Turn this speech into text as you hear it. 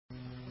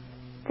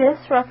This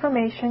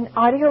Reformation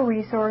audio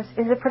resource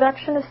is a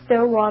production of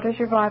Still Waters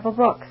Revival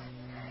Books.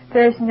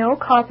 There is no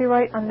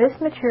copyright on this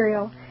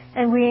material,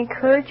 and we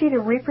encourage you to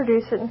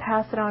reproduce it and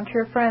pass it on to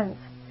your friends.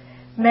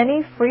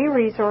 Many free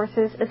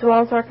resources, as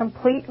well as our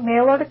complete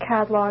mail-order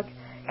catalog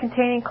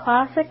containing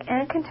classic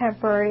and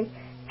contemporary,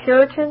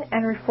 Puritan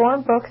and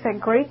Reformed books at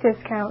great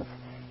discounts,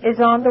 is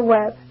on the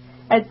web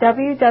at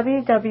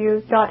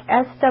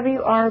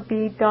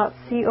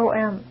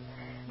www.swrb.com.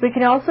 We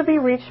can also be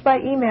reached by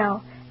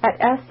email at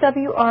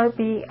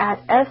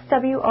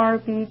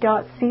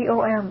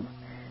swrb@swrb.com,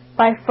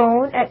 by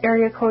phone at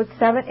area code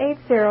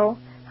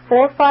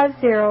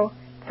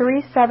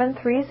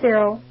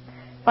 780-450-3730,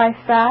 by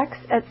fax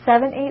at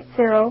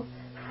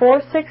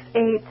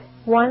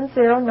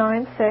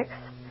 780-468-1096,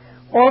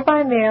 or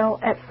by mail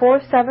at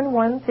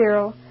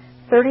 4710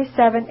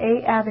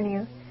 37A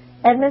Avenue,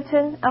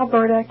 Edmonton,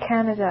 Alberta,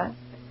 Canada,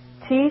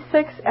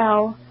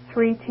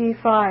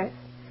 T6L3T5.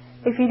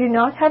 If you do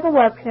not have a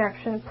web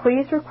connection,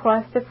 please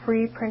request a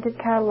free printed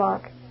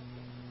catalog.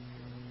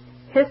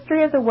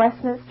 History of the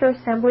Westminster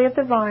Assembly of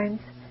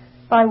Divines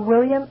by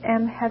William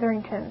M.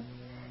 Hetherington,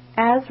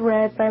 as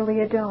read by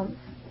Leah Domes.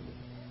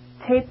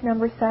 Tape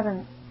number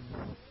 7.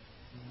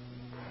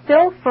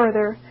 Still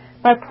further,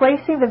 by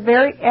placing the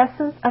very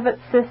essence of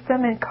its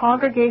system in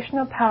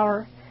congregational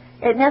power,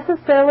 it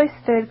necessarily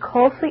stood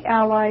closely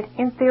allied,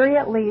 in theory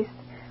at least,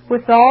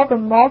 with all the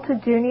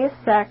multitudinous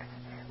sects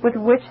with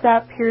which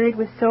that period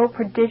was so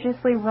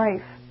prodigiously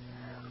rife,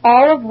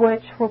 all of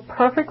which were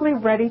perfectly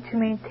ready to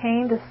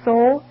maintain the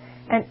sole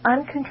and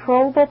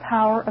uncontrollable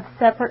power of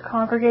separate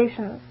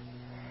congregations.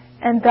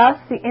 And thus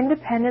the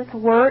independents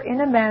were,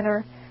 in a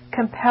manner,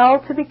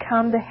 compelled to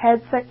become the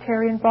head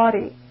sectarian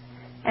body,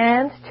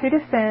 and to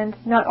defend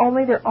not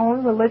only their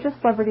own religious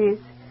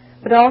liberties,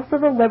 but also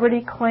the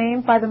liberty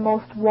claimed by the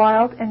most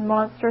wild and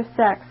monstrous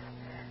sects,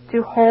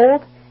 to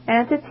hold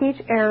and to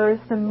teach errors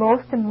the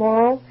most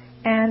immoral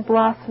and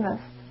blasphemous,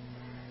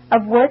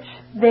 of which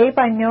they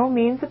by no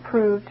means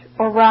approved,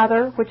 or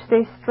rather which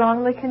they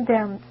strongly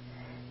condemned,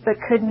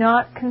 but could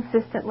not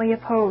consistently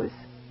oppose.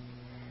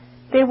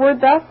 They were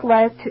thus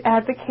led to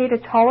advocate a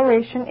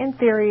toleration in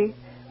theory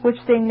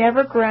which they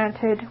never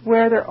granted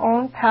where their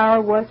own power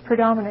was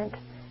predominant,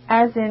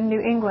 as in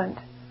New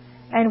England,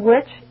 and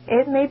which,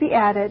 it may be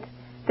added,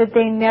 that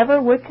they never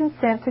would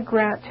consent to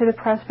grant to the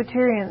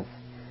Presbyterians,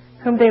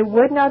 whom they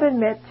would not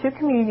admit to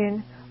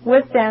communion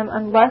with them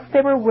unless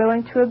they were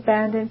willing to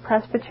abandon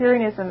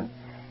Presbyterianism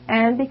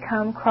and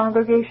become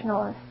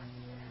Congregationalists.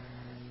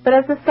 But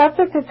as the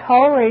subject of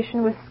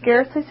toleration was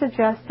scarcely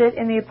suggested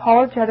in the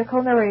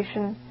apologetical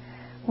narration,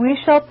 we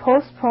shall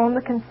postpone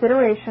the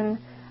consideration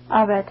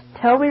of it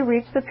till we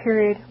reach the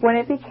period when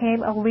it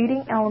became a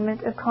leading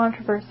element of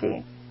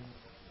controversy.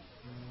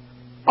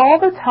 All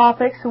the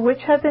topics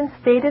which have been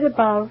stated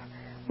above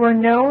were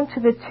known to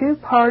the two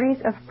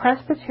parties of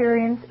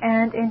Presbyterians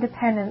and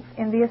Independents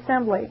in the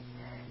Assembly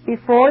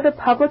before the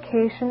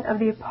publication of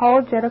the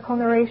apologetical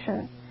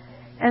narration,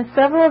 and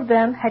several of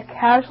them had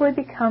casually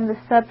become the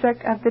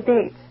subject of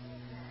debate.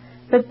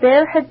 But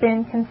there had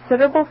been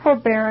considerable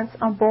forbearance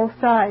on both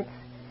sides,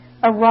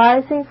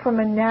 arising from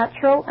a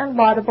natural and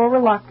laudable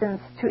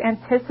reluctance to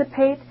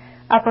anticipate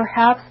a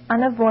perhaps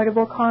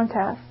unavoidable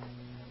contest.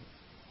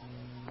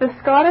 The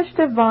Scottish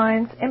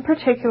divines, in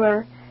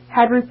particular,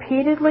 had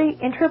repeatedly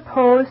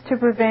interposed to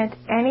prevent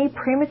any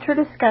premature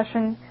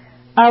discussion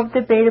of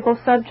debatable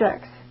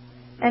subjects,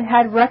 and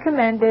had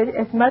recommended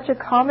as much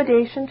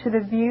accommodation to the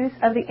views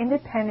of the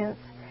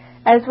Independents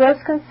as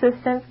was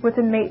consistent with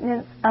the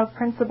maintenance of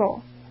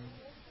principle.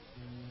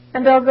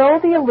 And although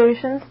the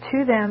allusions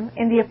to them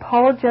in the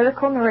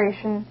apologetical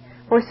narration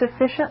were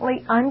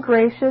sufficiently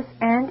ungracious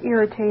and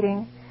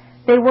irritating,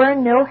 they were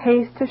in no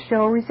haste to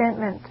show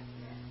resentment,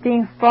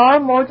 being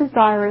far more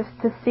desirous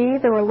to see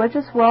the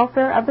religious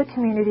welfare of the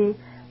community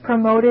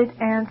promoted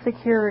and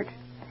secured,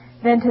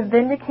 than to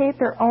vindicate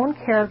their own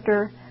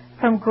character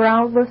from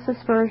groundless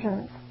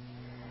aspersions.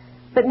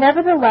 But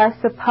nevertheless,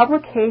 the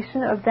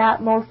publication of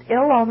that most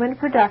ill-omened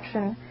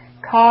production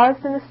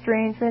caused an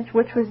estrangement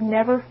which was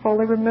never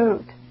fully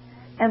removed,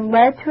 and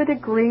led to a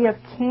degree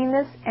of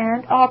keenness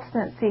and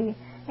obstinacy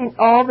in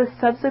all the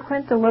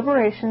subsequent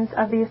deliberations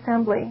of the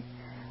Assembly,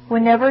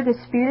 whenever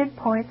disputed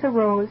points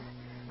arose,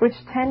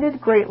 which tended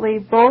greatly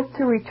both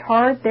to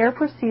retard their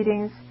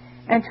proceedings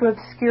and to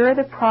obscure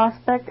the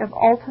prospect of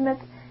ultimate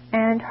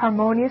and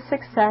harmonious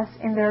success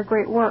in their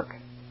great work.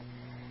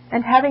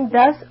 And having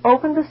thus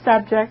opened the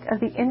subject of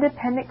the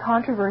independent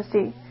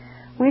controversy,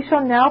 we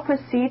shall now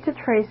proceed to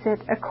trace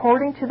it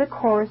according to the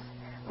course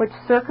which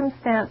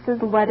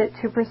circumstances led it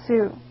to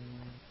pursue.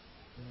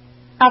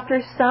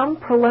 After some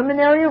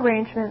preliminary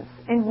arrangements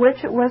in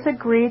which it was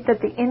agreed that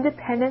the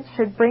Independents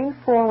should bring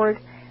forward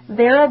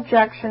their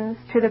objections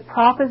to the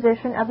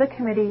proposition of the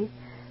committee,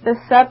 the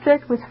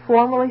subject was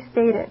formally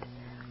stated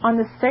on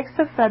the 6th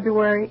of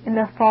February in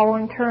the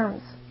following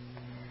terms: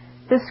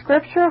 The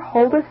Scripture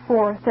holdeth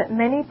forth that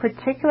many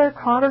particular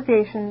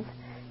congregations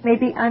may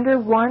be under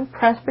one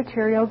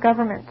presbyterial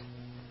government.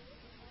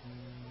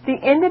 The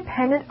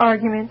independent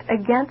argument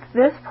against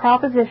this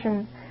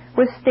proposition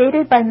was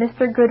stated by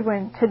Mr.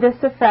 Goodwin to this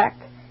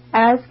effect,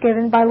 as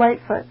given by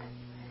Lightfoot.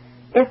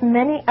 If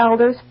many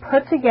elders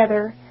put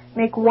together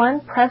make one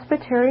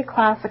presbytery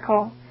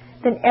classical,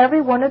 then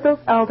every one of those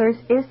elders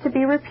is to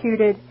be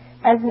reputed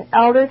as an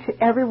elder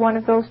to every one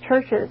of those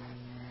churches.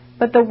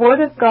 But the Word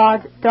of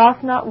God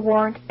doth not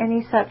warrant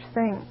any such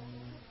thing.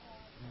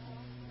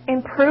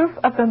 In proof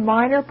of the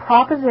minor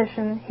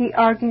proposition, he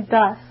argued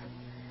thus: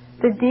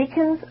 the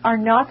deacons are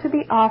not to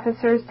be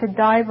officers to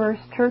diverse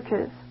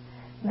churches,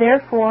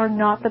 therefore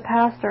not the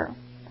pastor.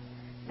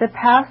 The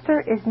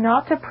pastor is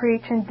not to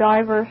preach in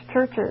diverse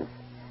churches,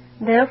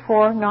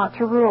 therefore not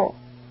to rule.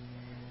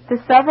 The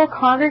several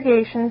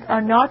congregations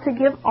are not to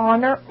give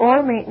honor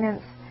or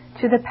maintenance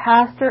to the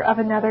pastor of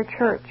another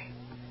church.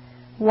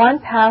 One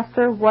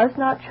pastor was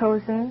not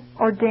chosen,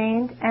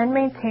 ordained, and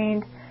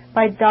maintained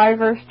by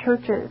diverse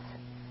churches,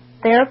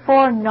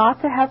 therefore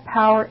not to have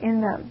power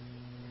in them.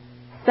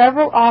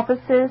 Several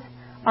offices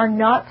are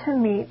not to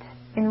meet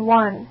in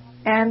one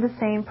and the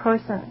same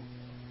person.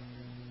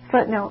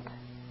 Footnote: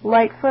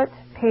 Lightfoot,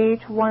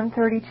 page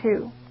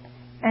 132.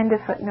 End of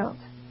footnote.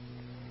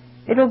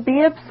 It will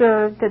be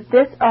observed that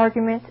this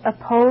argument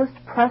opposed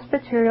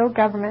presbyterial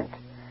government,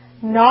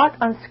 not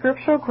on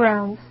scriptural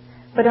grounds,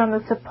 but on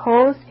the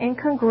supposed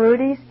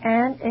incongruities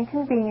and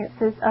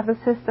inconveniences of the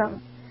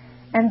system,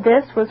 and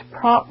this was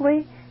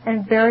promptly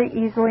and very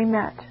easily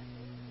met.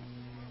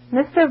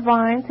 Mr.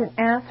 Vines, in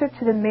answer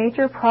to the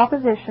major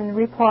proposition,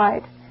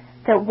 replied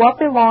that what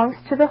belongs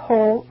to the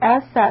whole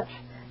as such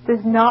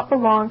does not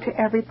belong to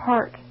every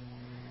part,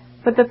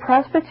 but the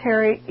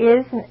presbytery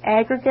is an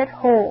aggregate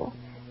whole,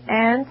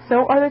 and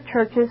so are the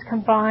churches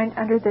combined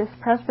under this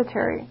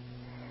presbytery.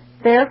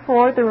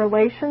 Therefore, the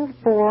relations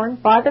borne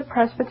by the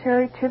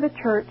presbytery to the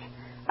church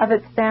of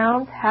its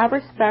bounds have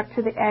respect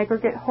to the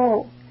aggregate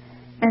whole,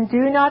 and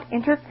do not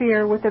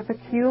interfere with the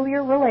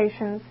peculiar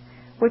relations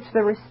which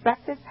the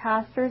respective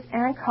pastors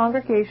and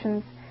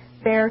congregations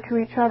bear to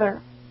each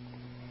other.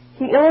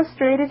 He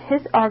illustrated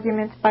his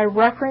arguments by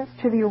reference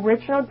to the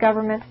original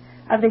government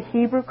of the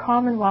Hebrew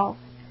Commonwealth,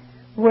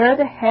 where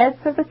the heads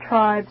of the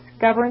tribes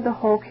governed the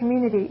whole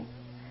community.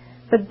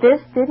 But this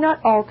did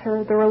not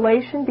alter the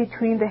relation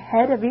between the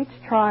head of each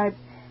tribe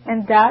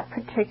and that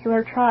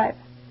particular tribe.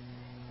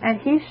 And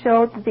he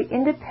showed that the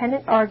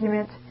independent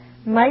argument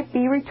might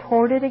be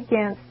retorted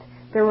against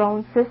their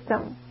own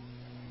system.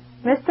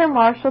 Mr.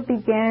 Marshall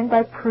began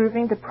by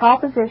proving the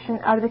proposition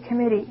of the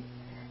committee,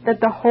 that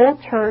the whole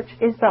church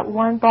is but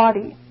one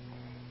body,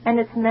 and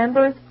its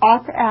members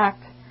ought to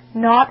act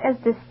not as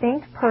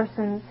distinct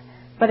persons,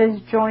 but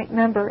as joint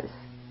members,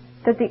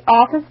 that the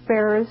office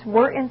bearers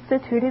were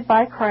instituted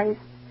by Christ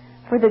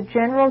for the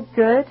general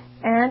good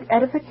and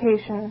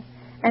edification,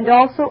 and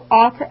also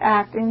ought to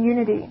act in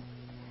unity,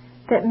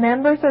 that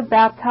members are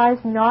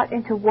baptized not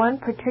into one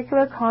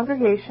particular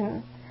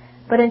congregation,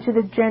 but into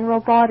the general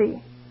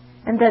body,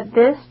 and that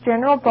this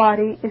general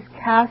body is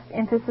cast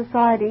into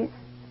societies,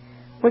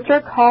 which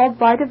are called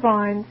by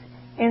divines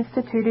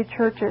instituted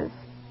churches.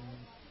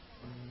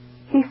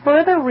 He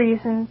further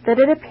reasoned that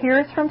it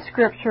appears from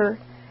Scripture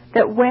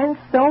that when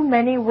so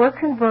many were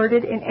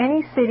converted in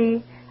any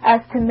city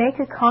as to make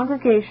a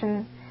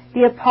congregation,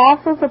 the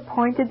apostles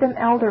appointed them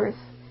elders,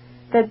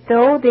 that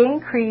though they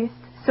increased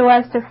so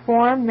as to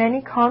form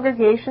many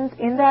congregations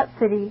in that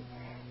city,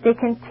 they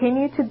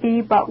continued to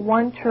be but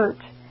one church,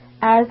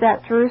 as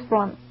at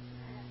Jerusalem,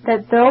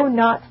 that though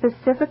not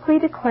specifically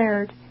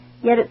declared,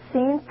 yet it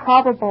seemed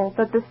probable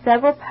that the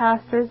several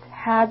pastors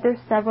had their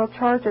several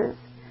charges,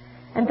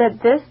 and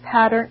that this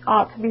pattern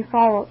ought to be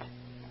followed.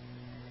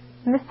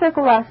 Mr.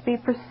 Gillespie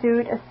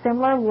pursued a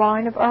similar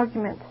line of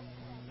argument,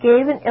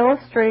 gave an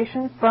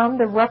illustration from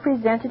the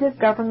representative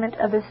government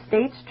of the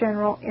States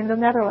General in the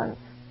Netherlands,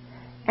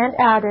 and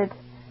added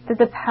that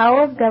the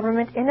power of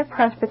government in a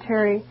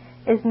presbytery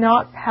is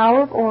not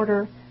power of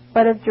order,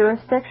 but of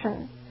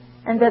jurisdiction,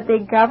 and that they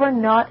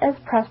govern not as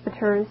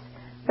presbyters,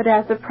 but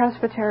as a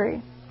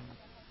presbytery.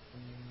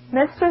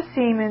 Mr.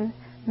 Seaman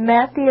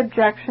met the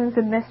objections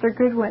of Mr.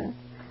 Goodwin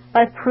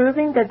by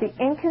proving that the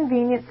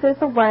inconveniences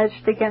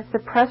alleged against the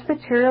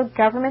presbyterial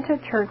government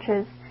of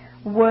churches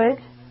would,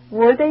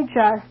 were they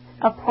just,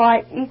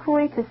 apply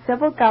equally to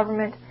civil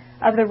government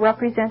of the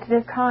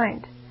representative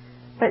kind,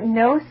 but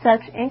no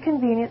such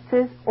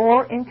inconveniences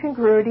or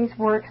incongruities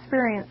were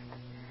experienced.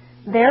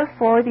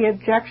 Therefore, the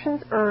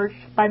objections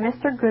urged by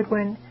Mr.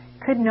 Goodwin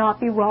could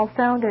not be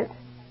well-founded.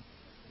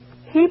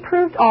 He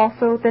proved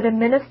also that a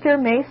minister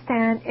may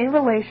stand in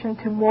relation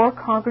to more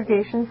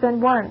congregations than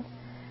one,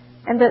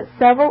 and that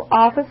several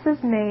offices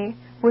may,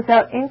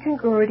 without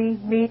incongruity,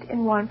 meet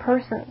in one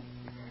person,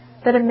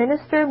 that a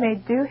minister may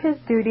do his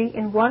duty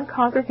in one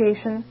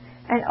congregation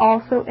and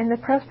also in the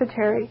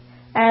presbytery,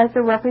 as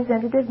a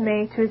representative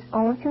may to his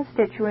own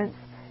constituents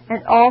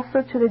and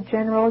also to the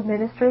general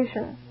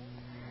administration,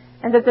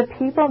 and that the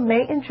people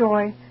may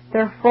enjoy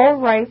their full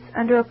rights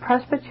under a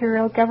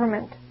presbyterial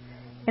government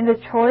in the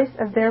choice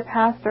of their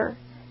pastor,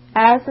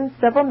 as in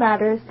civil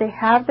matters they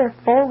have their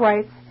full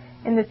rights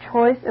in the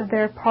choice of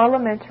their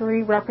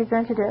parliamentary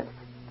representatives.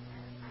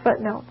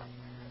 Footnote: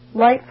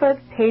 Lightfoot,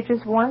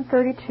 pages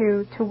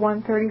 132 to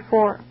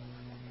 134.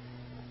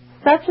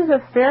 Such is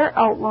a fair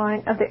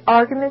outline of the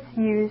arguments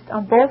used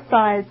on both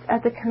sides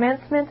at the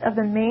commencement of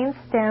the main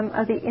stem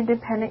of the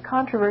independent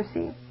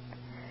controversy.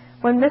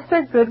 When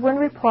Mr. Goodwin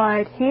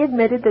replied, he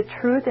admitted the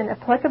truth and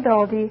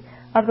applicability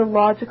of the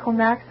logical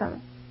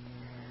maxim: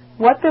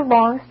 what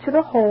belongs to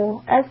the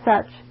whole, as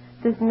such,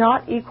 does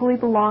not equally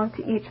belong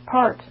to each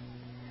part.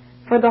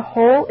 For the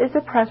whole is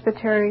a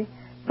presbytery,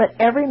 but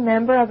every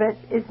member of it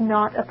is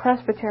not a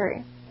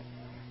presbytery.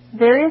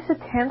 Various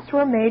attempts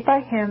were made by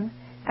him,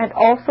 and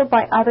also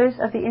by others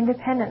of the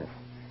independents,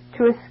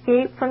 to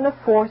escape from the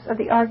force of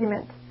the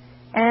argument,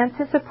 and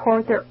to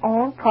support their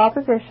own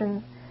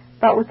proposition,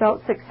 but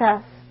without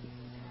success.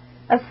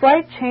 A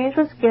slight change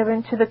was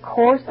given to the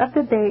course of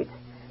debate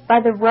by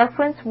the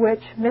reference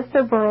which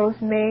Mr. Burroughs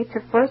made to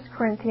 1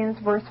 Corinthians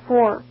verse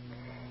 4,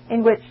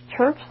 in which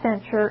church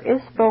censure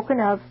is spoken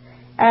of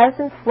as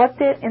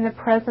inflicted in the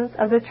presence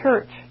of the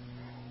church,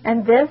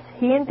 and this,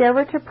 he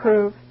endeavored to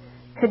prove,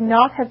 could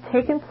not have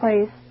taken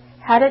place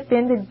had it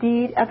been the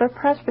deed of a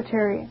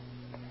presbytery.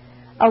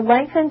 A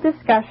lengthened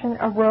discussion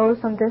arose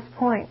on this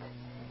point,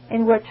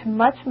 in which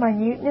much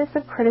minuteness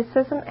of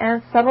criticism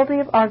and subtlety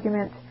of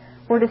argument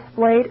were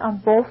displayed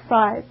on both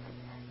sides,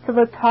 till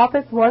the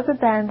topic was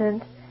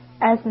abandoned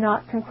as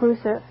not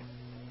conclusive.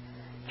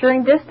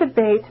 During this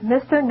debate,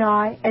 Mr.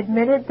 Nye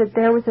admitted that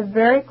there was a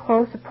very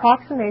close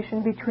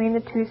approximation between the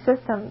two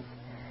systems,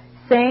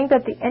 saying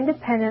that the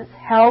independents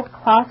held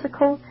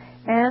classical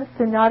and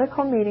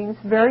synodical meetings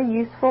very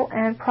useful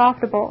and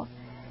profitable,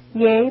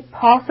 yea,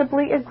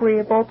 possibly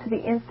agreeable to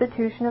the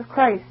institution of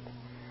Christ.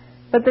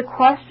 But the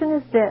question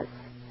is this: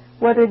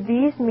 whether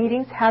these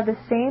meetings have the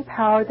same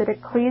power that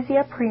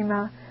Ecclesia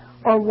Prima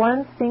or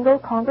one single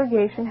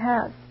congregation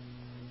has.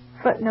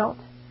 Footnote: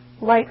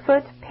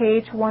 Lightfoot,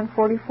 page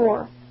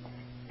 144.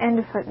 End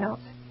of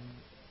footnote.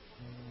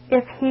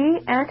 If he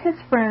and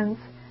his friends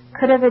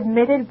could have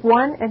admitted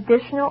one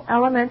additional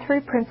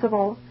elementary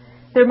principle,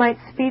 there might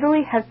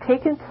speedily have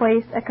taken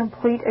place a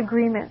complete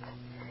agreement,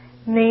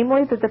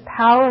 namely that the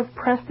power of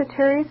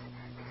presbyteries,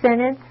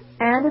 synods,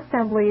 and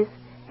assemblies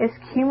is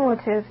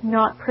cumulative,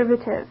 not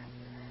privative.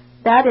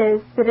 That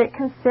is, that it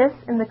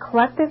consists in the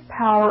collective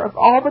power of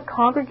all the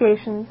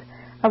congregations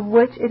of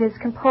which it is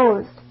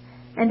composed,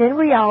 and in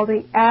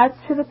reality adds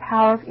to the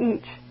power of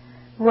each,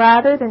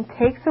 rather than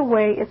takes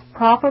away its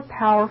proper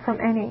power from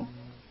any.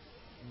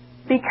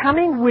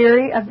 Becoming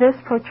weary of this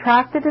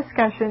protracted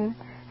discussion,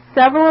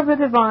 several of the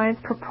divines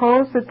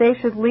proposed that they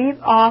should leave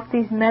off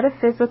these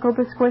metaphysical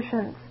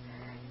disquisitions,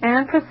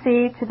 and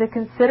proceed to the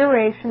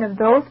consideration of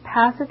those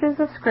passages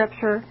of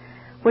Scripture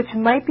which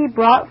might be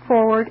brought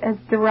forward as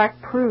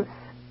direct proofs.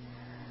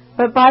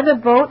 But by the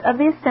vote of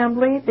the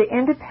assembly, the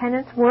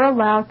independents were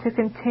allowed to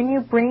continue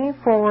bringing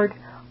forward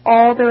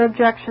all their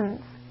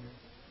objections.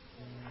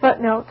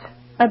 Footnote: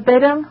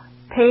 Abitum,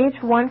 page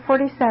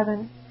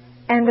 147.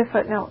 End of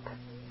footnote.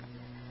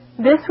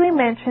 This we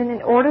mention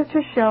in order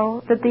to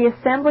show that the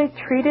assembly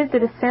treated the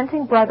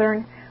dissenting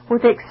brethren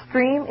with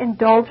extreme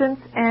indulgence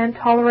and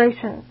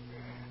toleration,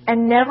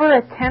 and never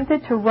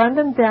attempted to run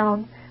them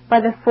down by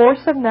the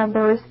force of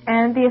numbers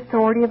and the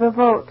authority of a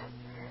vote,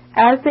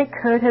 as they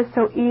could have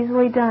so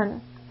easily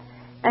done,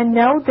 and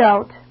no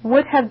doubt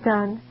would have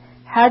done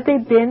had they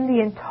been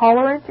the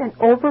intolerant and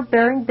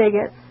overbearing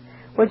bigots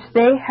which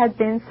they had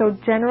been so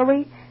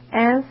generally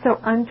and so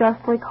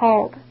unjustly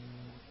called.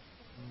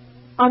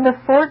 On the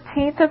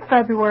 14th of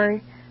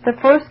February, the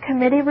first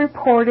committee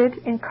reported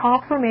in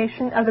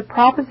confirmation of the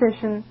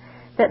proposition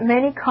that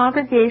many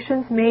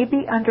congregations may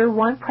be under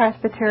one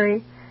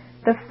presbytery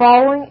the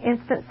following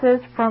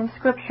instances from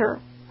Scripture: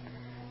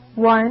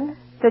 1.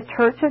 The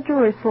Church of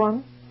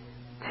Jerusalem.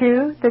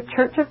 2. The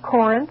Church of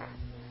Corinth.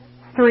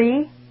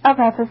 3. Of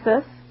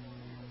Ephesus.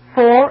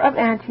 4. Of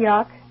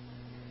Antioch.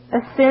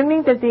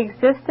 Assuming that the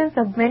existence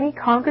of many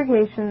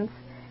congregations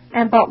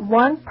and but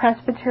one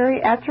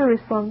presbytery at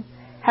Jerusalem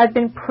had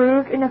been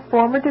proved in a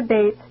former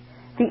debate,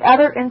 the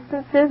other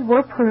instances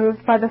were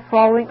proved by the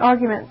following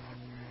arguments: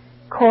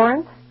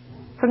 Corinth,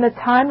 from the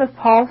time of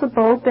Paul's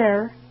abode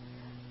there;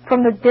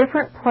 from the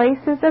different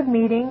places of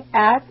meeting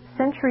at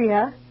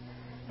Cenchrea;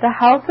 the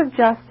house of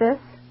Justus,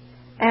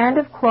 and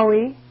of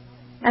Chloe,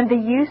 and the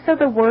use of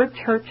the word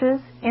churches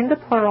in the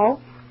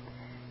plural;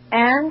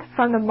 and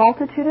from the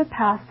multitude of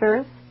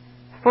pastors,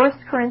 1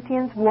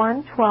 Corinthians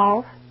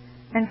 1:12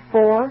 and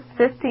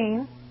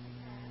 4:15,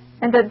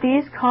 and that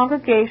these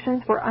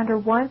congregations were under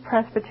one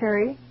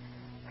presbytery,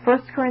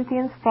 1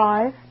 Corinthians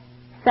 5,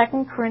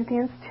 2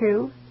 Corinthians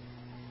 2.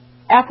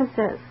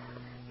 Ephesus,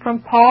 from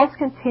Paul's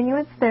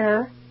continuance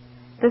there;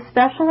 the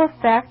special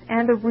effect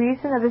and the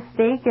reason of the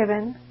stay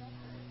given;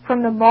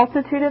 from the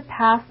multitude of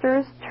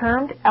pastors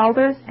termed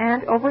elders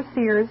and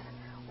overseers,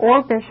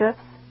 or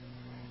bishops,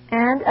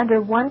 and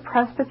under one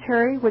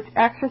presbytery which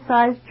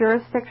exercised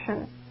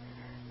jurisdiction.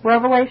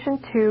 Revelation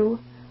 2,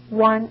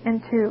 1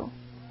 and 2.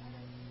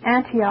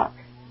 Antioch,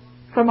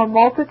 from a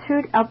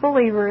multitude of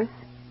believers.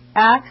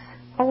 Acts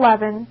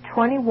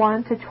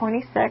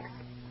 11:21-26,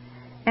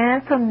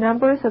 and from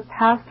Numbers of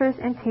Pastors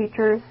and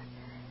Teachers,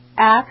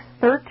 Acts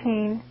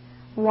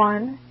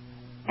 13:1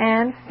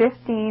 and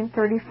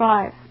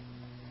 15:35.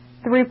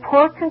 The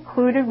report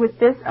concluded with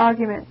this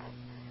argument: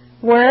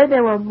 where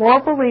there were more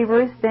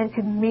believers than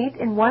could meet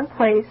in one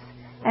place,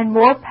 and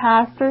more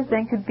pastors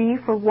than could be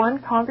for one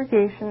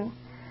congregation,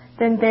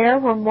 then there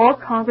were more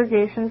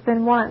congregations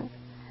than one.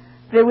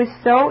 But it was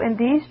so in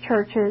these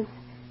churches,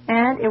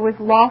 and it was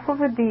lawful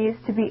for these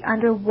to be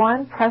under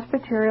one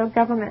presbyterial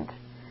government.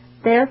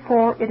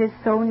 Therefore it is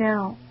so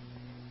now.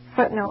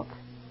 Footnote.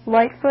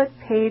 Lightfoot,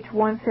 page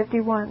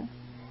 151.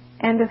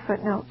 End of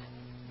footnote.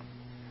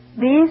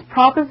 These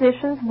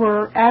propositions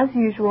were, as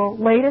usual,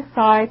 laid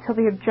aside till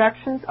the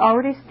objections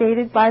already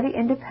stated by the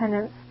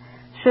independents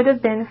should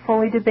have been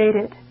fully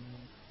debated.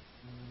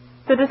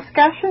 The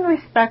discussion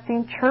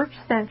respecting church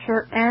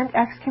censure and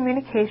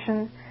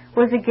excommunication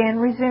was again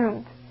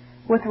resumed,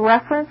 with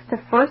reference to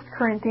 1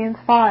 Corinthians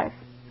 5,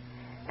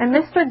 and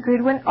Mr.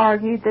 Goodwin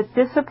argued that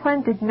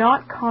discipline did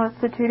not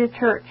constitute a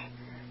church,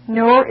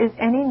 nor is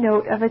any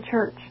note of a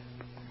church.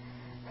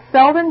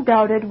 Selden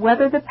doubted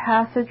whether the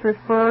passage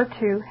referred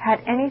to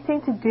had anything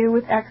to do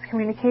with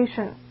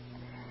excommunication.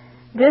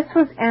 This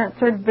was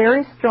answered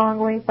very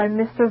strongly by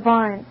Mr.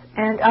 Vines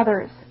and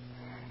others,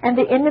 and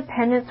the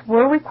independents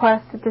were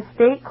requested to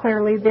state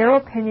clearly their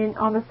opinion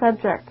on the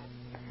subject.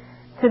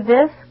 To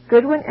this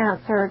Goodwin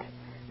answered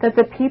that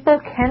the people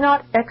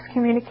cannot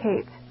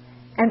excommunicate,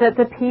 and that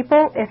the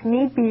people, if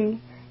need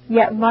be,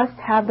 yet must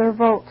have their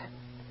vote.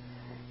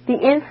 The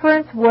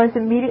inference was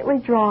immediately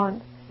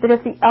drawn that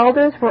if the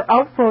elders were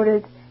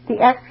outvoted, the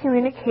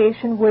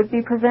excommunication would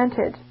be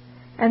prevented,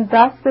 and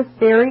thus the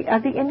theory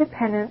of the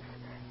independents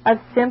of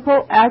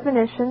simple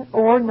admonition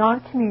or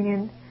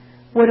non-communion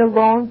would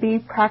alone be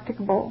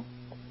practicable.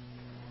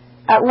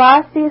 At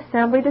last the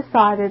assembly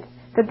decided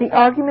that the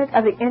argument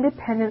of the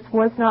independents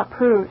was not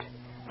proved,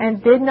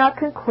 and did not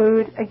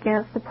conclude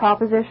against the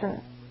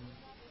proposition.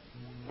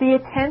 The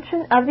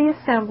attention of the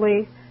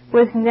assembly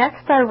was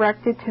next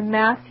directed to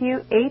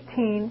Matthew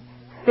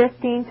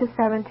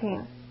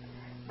 18:15-17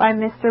 by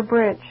Mr.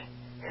 Bridge,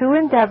 who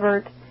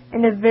endeavored,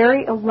 in a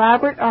very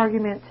elaborate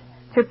argument,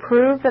 to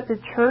prove that the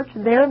church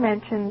there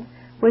mentioned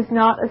was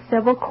not a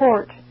civil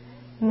court,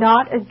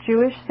 not a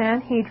Jewish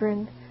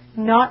Sanhedrin,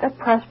 not a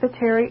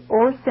presbytery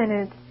or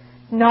synod,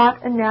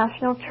 not a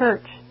national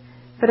church,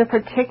 but a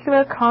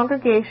particular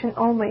congregation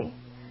only,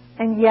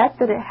 and yet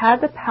that it had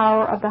the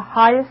power of the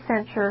highest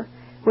censure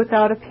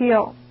without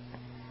appeal.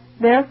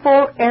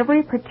 Therefore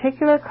every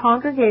particular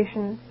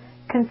congregation,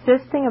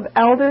 consisting of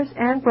elders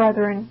and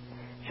brethren,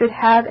 should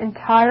have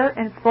entire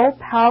and full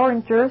power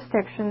and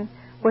jurisdiction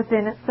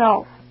within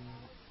itself.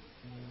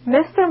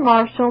 Mr.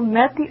 Marshall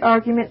met the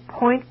argument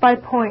point by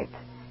point,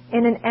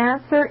 in an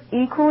answer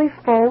equally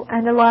full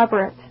and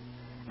elaborate,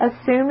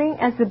 assuming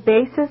as the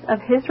basis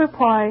of his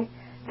reply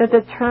that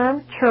the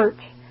term church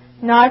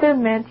neither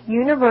meant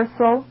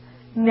universal,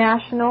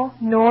 national,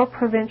 nor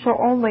provincial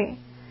only,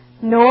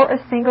 nor a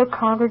single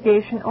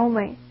congregation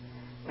only,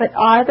 but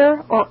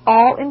either or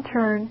all in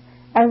turn,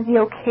 as the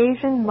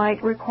occasion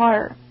might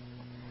require.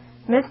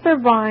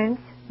 Mr. Vines,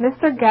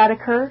 Mr.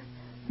 Gattaker,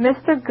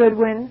 Mr.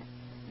 Goodwin,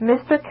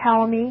 Mr.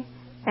 Calamy,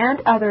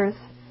 and others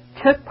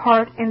took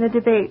part in the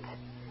debate,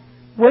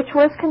 which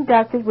was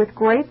conducted with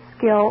great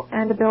skill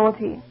and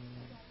ability.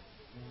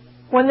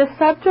 When the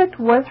subject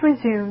was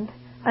resumed,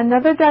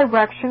 another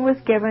direction was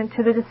given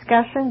to the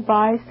discussion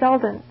by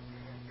Selden,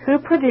 who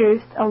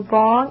produced a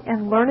long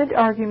and learned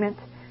argument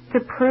to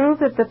prove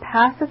that the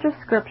passage of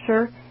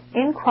Scripture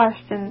in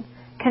question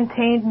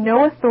contained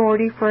no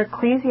authority for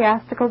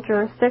ecclesiastical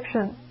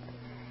jurisdiction.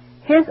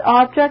 His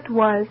object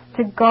was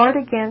to guard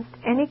against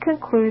any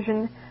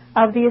conclusion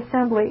of the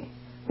assembly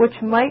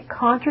which might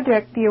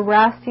contradict the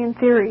Erastian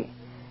theory,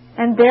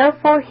 and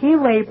therefore he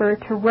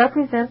labored to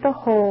represent the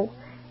whole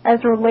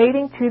as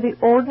relating to the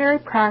ordinary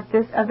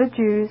practice of the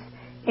Jews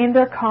in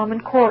their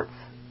common courts,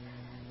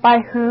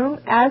 by whom,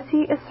 as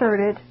he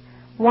asserted,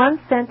 one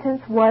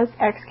sentence was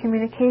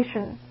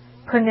excommunication,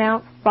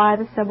 pronounced by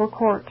the civil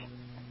court.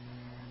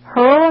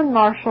 Hurrell and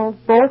Marshall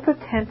both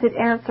attempted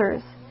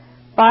answers,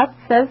 but,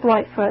 says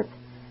Lightfoot,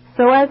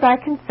 so as I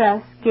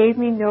confess, gave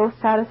me no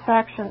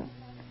satisfaction.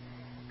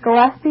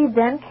 Gillespie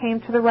then came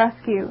to the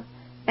rescue,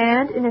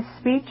 and, in a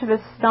speech of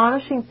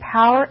astonishing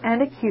power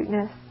and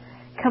acuteness,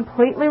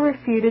 completely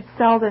refuted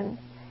Selden,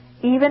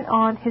 even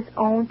on his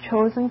own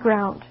chosen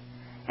ground,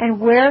 and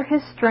where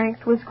his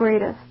strength was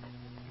greatest.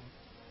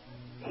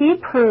 He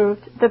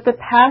proved that the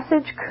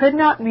passage could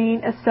not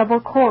mean a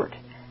civil court,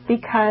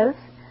 because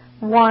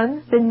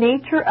 1. The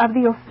nature of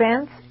the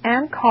offense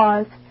and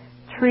cause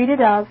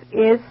treated of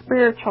is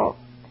spiritual.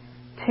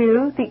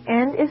 2. The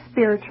end is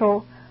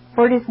spiritual,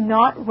 for it is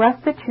not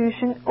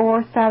restitution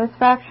or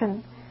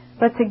satisfaction,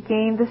 but to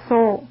gain the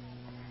soul.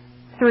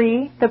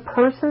 3. The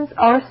persons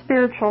are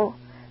spiritual,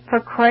 for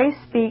Christ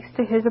speaks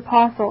to his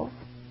apostles.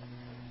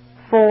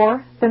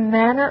 4. The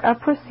manner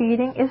of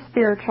proceeding is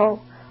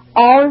spiritual,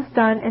 all is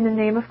done in the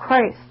name of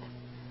Christ.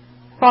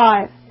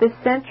 5. The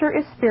censure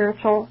is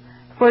spiritual,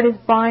 for it is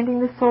binding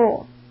the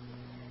soul.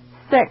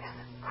 6.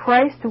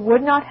 Christ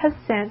would not have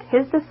sent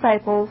his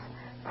disciples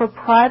for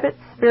private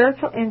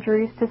spiritual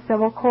injuries to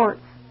civil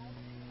courts.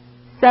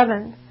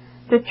 7.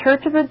 The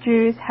Church of the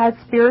Jews had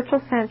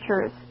spiritual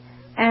censures,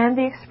 and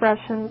the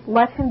expression,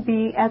 "let him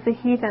be as a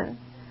heathen,"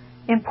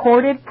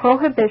 imported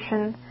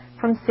prohibition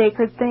from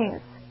sacred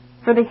things,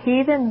 for the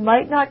heathen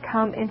might not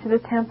come into the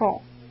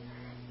temple,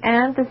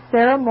 and the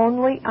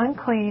ceremonially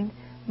unclean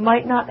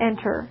might not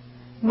enter,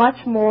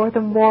 much more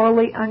the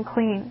morally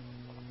unclean.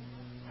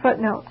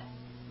 Footnote.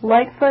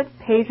 Lightfoot,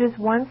 pages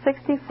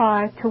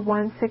 165 to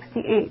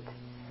 168.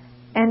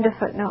 End of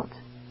footnote.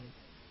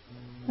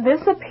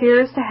 This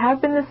appears to have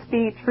been the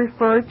speech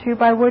referred to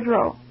by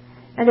Woodrow,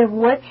 and of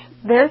which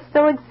there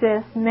still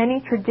exist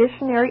many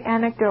traditionary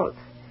anecdotes,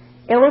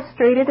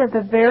 illustrated of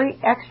the very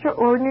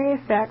extraordinary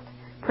effect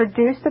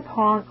produced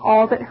upon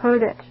all that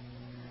heard it.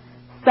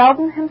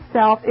 Selden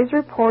himself is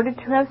reported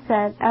to have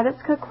said at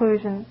its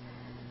conclusion,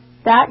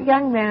 "That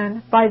young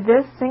man, by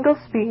this single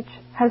speech,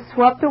 has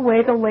swept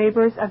away the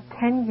labors of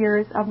 10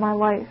 years of my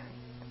life."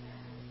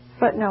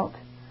 Footnote.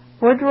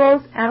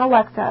 Woodrow's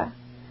Analecta,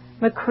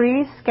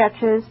 Macree's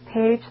Sketches,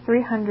 page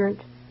 300,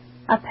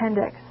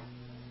 Appendix.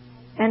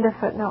 End of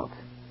footnote.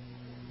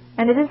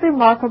 And it is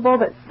remarkable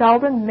that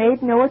Selden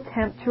made no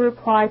attempt to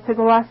reply to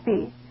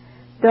Gillespie,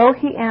 though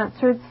he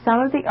answered some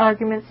of the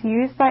arguments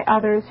used by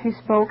others who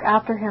spoke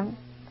after him.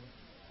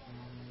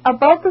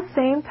 About the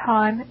same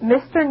time,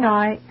 Mr.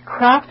 Nye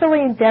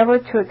craftily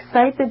endeavored to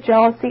excite the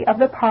jealousy of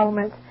the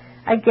Parliament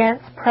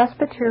against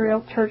Presbyterial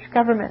church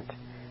government,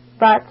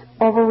 but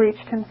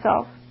overreached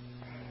himself.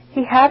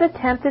 He had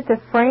attempted to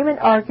frame an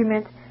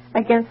argument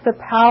against the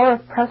power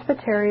of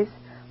presbyteries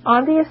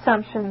on the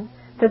assumption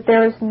that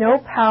there is no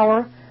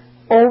power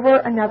over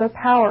another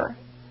power,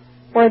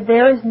 where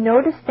there is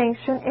no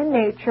distinction in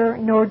nature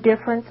nor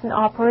difference in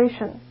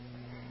operation.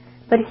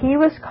 But he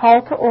was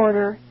called to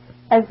order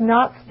as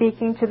not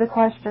speaking to the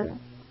question.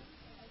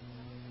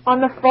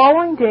 On the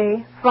following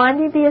day,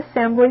 finding the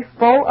assembly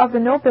full of the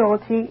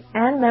nobility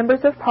and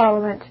members of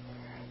Parliament,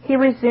 he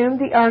resumed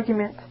the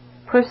argument,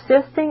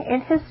 persisting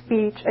in his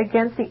speech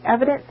against the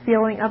evident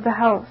feeling of the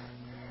House,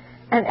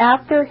 and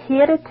after he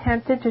had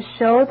attempted to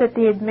show that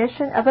the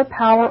admission of a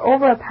power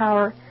over a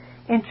power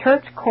in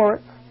church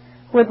courts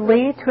would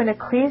lead to an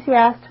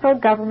ecclesiastical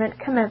government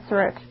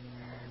commensurate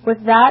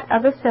with that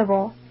of the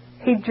civil,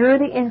 he drew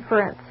the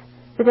inference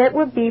that it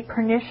would be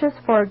pernicious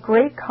for a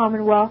great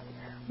commonwealth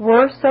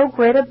were so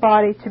great a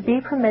body to be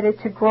permitted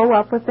to grow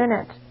up within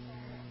it.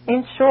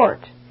 In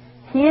short,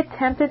 he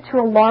attempted to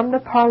alarm the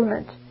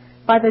Parliament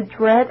by the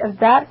dread of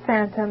that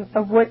phantom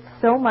of which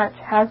so much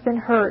has been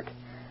heard,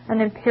 an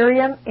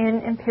imperium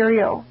in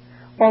imperio,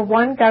 or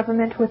one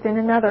government within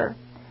another,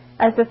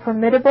 as a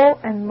formidable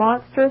and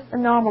monstrous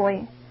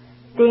anomaly,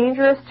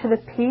 dangerous to the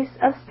peace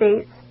of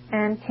states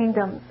and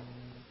kingdoms.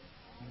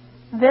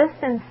 This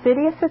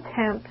insidious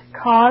attempt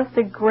caused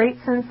a great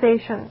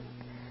sensation.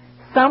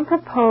 Some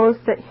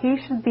proposed that he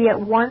should be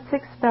at once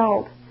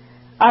expelled.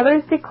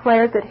 Others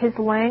declared that his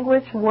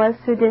language was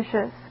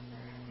seditious,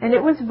 and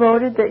it was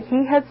voted that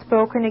he had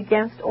spoken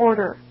against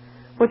order,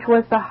 which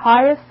was the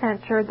highest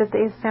censure that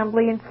the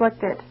Assembly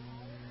inflicted.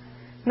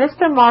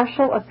 Mr.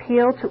 Marshall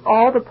appealed to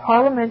all the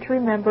parliamentary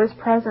members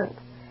present,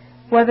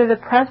 whether the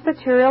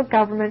presbyterial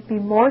government be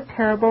more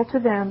terrible to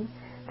them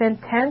than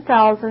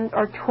 10,000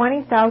 or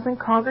 20,000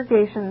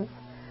 congregations,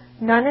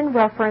 none in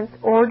reference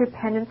or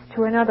dependence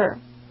to another.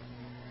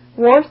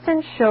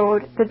 Worston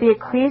showed that the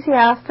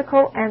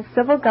ecclesiastical and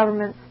civil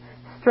governments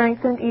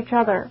strengthened each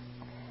other,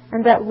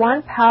 and that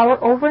one power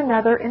over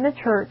another in the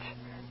church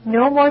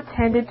no more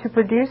tended to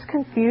produce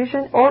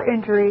confusion or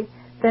injury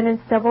than in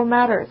civil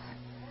matters,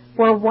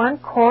 where one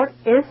court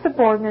is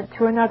subordinate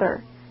to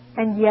another,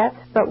 and yet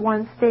but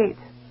one state.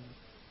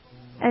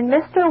 And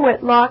Mr.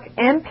 Whitlock,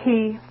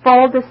 M.P.,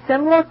 followed a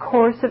similar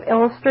course of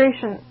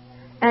illustration,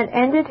 and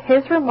ended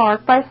his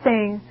remark by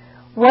saying,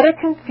 "What a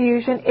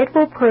confusion it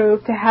will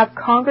prove to have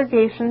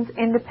congregations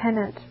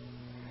independent."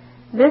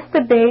 This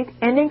debate,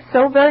 ending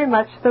so very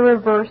much the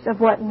reverse of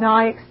what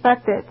Nye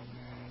expected,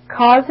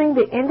 causing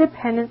the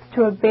independents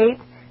to abate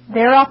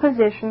their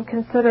opposition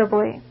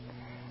considerably,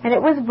 and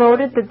it was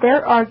voted that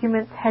their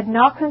arguments had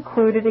not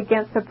concluded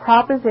against the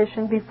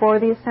proposition before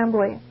the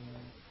Assembly.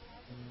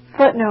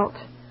 Footnote.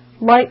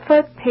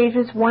 Lightfoot,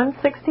 pages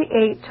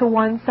 168 to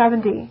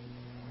 170.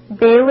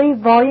 Bailey,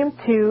 Volume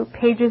 2,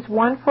 pages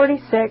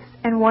 146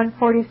 and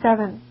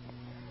 147.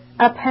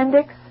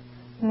 Appendix,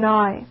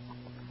 Nye.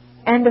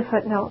 End of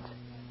footnote.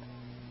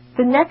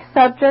 The next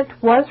subject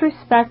was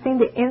respecting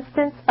the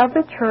instance of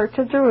the Church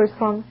of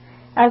Jerusalem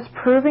as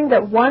proving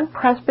that one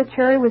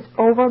presbytery was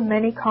over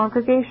many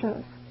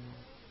congregations.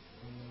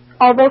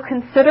 Although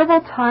considerable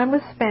time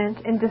was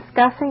spent in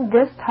discussing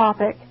this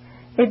topic,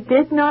 it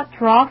did not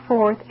draw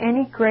forth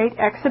any great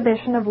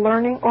exhibition of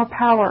learning or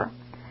power,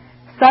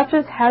 such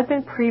as had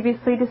been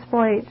previously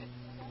displayed.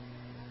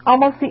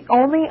 Almost the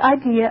only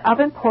idea of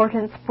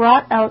importance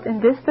brought out in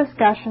this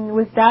discussion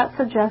was that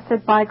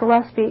suggested by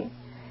Gillespie,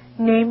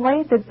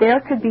 namely that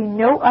there could be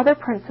no other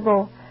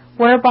principle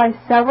whereby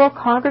several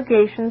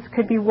congregations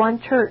could be one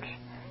church,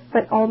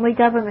 but only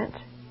government.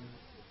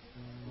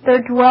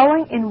 Their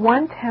dwelling in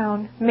one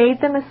town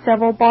made them a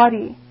civil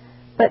body,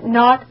 but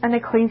not an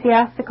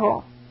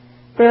ecclesiastical.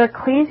 Their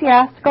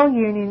ecclesiastical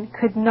union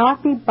could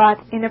not be but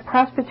in a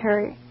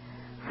presbytery,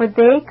 for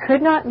they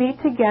could not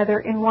meet together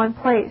in one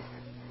place.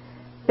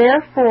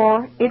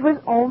 Therefore, it was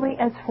only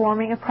as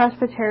forming a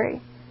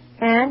presbytery,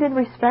 and in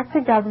respect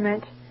to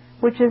government,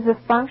 which is the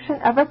function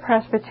of a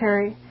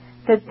presbytery,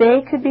 that they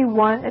could be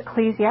one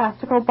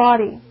ecclesiastical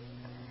body.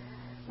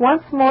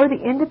 Once more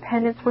the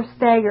independents were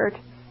staggered,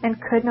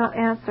 and could not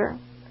answer.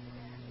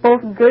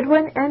 Both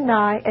Goodwin and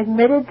Nye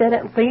admitted that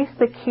at least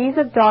the keys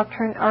of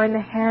doctrine are in the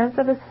hands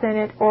of a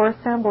synod or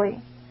assembly,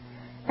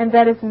 and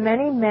that as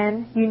many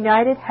men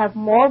united have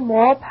more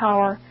moral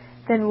power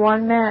than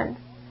one man,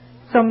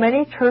 so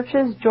many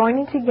churches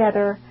joining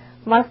together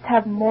must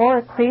have more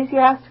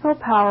ecclesiastical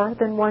power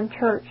than one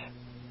church.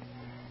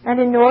 And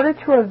in order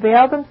to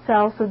avail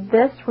themselves of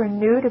this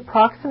renewed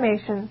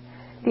approximation,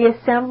 the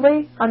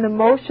Assembly, on the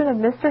motion of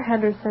Mr.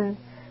 Henderson,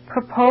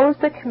 proposed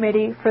a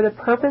committee for the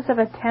purpose of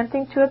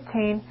attempting to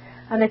obtain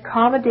an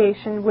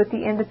accommodation with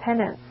the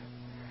independents,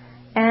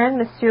 and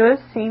Messrs.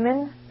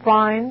 Seaman,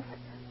 Vines,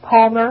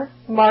 Palmer,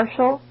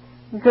 Marshall,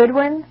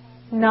 Goodwin,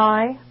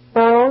 Nye,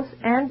 Burroughs,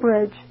 and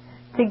Bridge,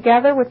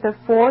 together with the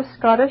 4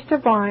 Scottish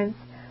divines,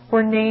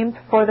 were named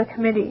for the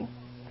committee.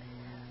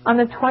 On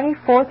the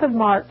 24th of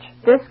March,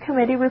 this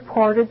committee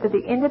reported that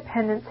the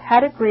independents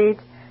had agreed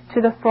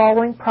to the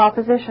following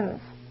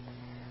propositions.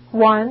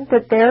 1.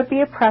 That there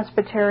be a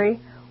presbytery,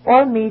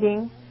 or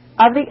meeting,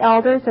 of the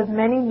elders of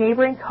many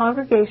neighboring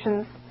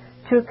congregations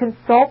to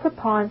consult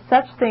upon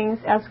such things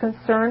as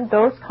concern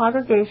those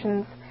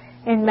congregations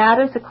in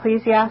matters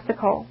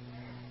ecclesiastical,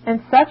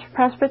 and such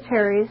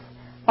presbyteries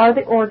are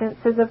the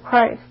ordinances of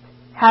Christ,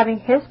 having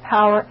his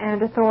power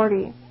and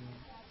authority.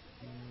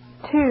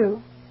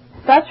 2.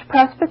 Such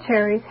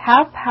presbyteries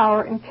have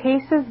power in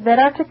cases that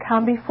are to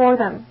come before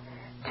them,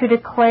 to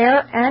declare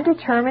and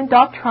determine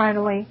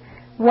doctrinally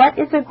what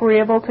is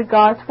agreeable to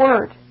God's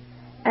Word,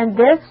 and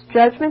this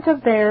judgment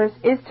of theirs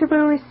is to be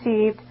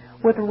received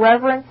with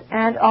reverence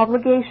and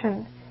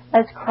obligation,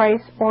 as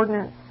Christ's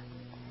ordinance.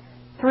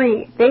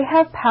 3. They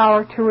have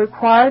power to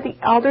require the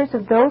elders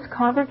of those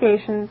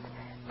congregations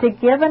to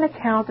give an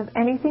account of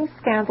anything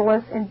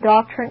scandalous in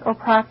doctrine or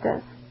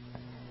practice.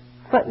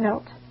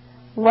 Footnote.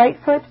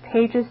 Lightfoot,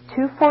 pages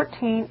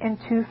 214 and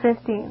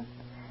 215.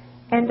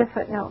 End of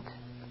footnote.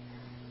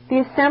 The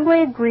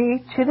Assembly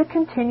agreed to the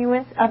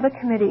continuance of the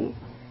committee,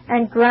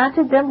 and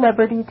granted them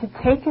liberty to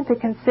take into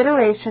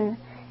consideration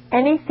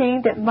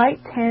anything that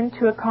might tend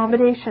to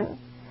accommodation,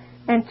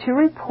 and to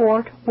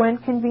report when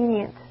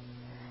convenient.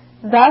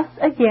 Thus,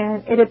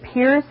 again, it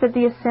appears that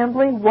the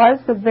Assembly was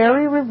the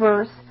very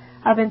reverse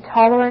of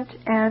intolerant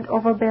and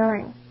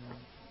overbearing.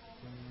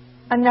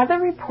 Another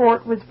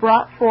report was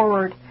brought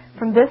forward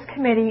from this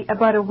committee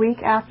about a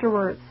week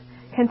afterwards,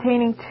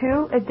 containing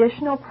 2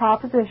 additional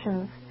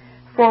propositions,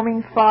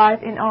 forming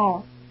 5 in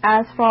all,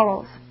 as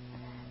follows.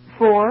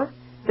 4.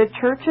 The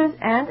churches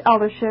and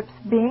elderships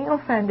being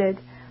offended,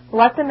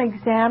 let them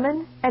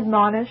examine,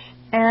 admonish,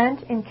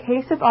 and, in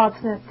case of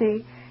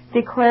obstinacy,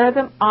 declare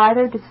them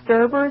either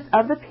disturbers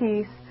of the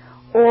peace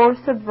or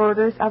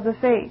subverters of the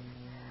faith,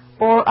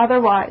 or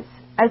otherwise,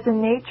 as the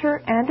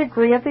nature and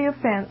degree of the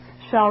offense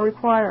shall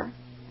require.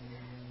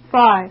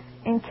 5.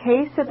 In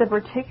case that the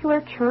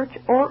particular church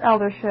or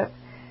eldership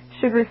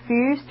should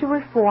refuse to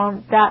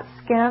reform that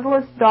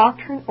scandalous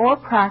doctrine or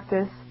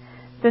practice,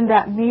 then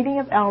that meeting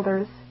of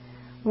elders,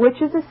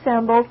 which is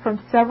assembled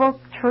from several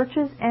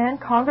churches and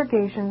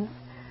congregations,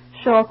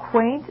 shall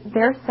acquaint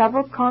their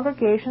several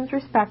congregations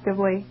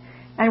respectively,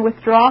 and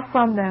withdraw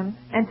from them,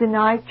 and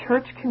deny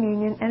church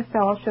communion and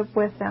fellowship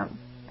with them.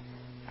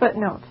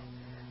 Footnote.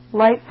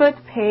 Lightfoot,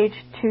 page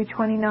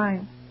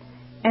 229.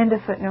 End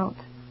of footnote.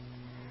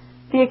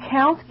 The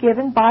account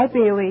given by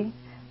Bailey,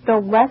 though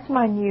less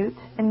minute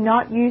and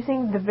not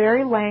using the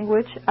very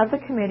language of the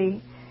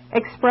committee,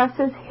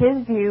 expresses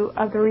his view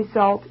of the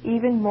result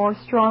even more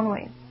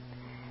strongly.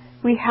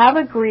 We have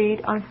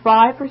agreed on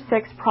 5 or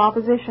 6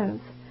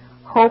 propositions,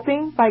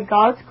 hoping by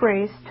God's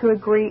grace to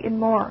agree in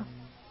more.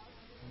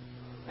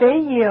 They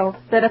yield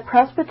that a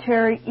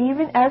presbytery,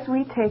 even as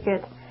we take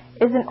it,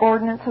 is an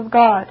ordinance of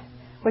God,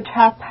 which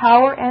hath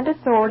power and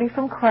authority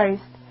from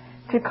Christ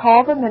to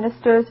call the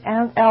ministers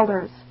and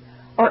elders,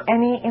 or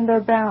any in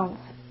their bounds,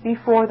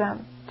 before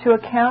them, to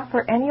account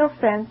for any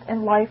offense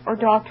in life or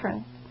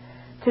doctrine,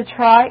 to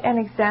try and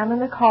examine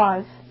the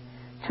cause,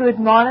 to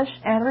admonish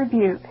and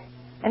rebuke,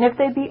 and if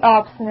they be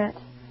obstinate,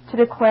 to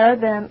declare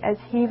them as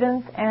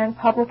heathens and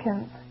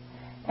publicans,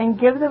 and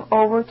give them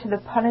over to the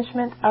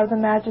punishment of the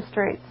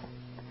magistrates.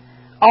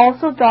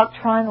 Also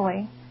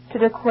doctrinally, to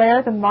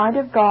declare the mind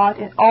of God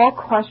in all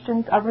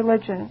questions of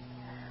religion,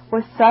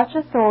 with such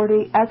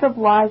authority as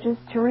obliges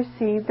to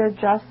receive their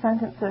just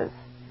sentences,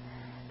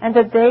 and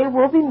that they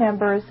will be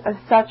members of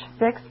such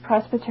fixed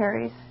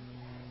presbyteries,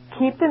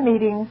 keep the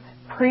meetings,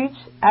 preach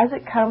as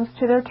it comes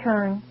to their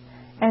turn,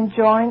 and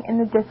join in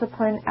the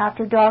discipline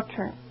after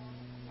doctrine.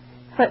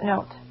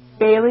 Footnote.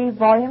 Bailey,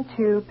 Volume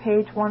 2,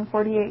 page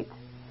 148.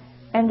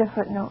 End of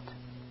footnote.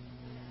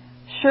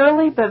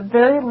 Surely but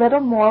very little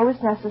more was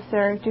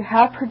necessary to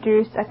have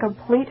produced a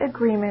complete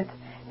agreement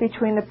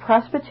between the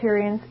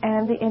Presbyterians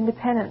and the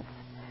Independents,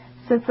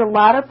 since the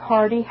latter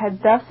party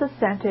had thus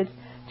assented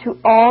to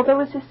all that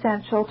was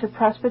essential to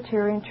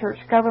Presbyterian church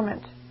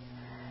government.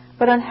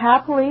 But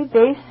unhappily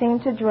they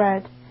seemed to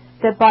dread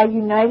that by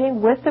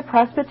uniting with the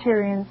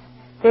Presbyterians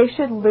they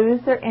should lose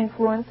their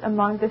influence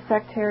among the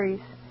sectaries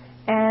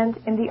and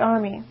in the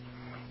army,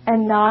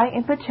 and Nye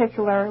in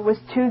particular was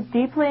too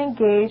deeply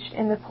engaged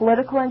in the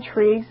political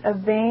intrigues of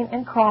Vane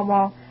and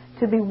Cromwell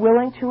to be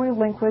willing to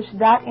relinquish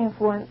that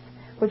influence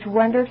which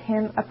rendered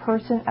him a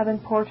person of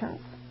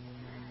importance.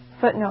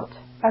 Footnote.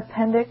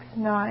 Appendix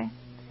Nye.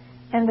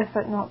 End of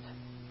footnote.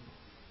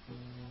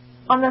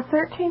 On the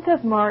 13th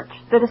of March,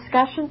 the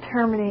discussion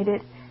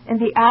terminated in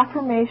the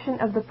affirmation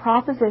of the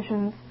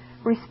propositions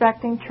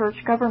respecting church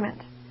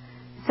government,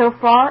 so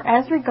far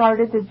as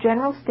regarded the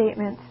general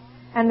statements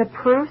and the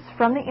proofs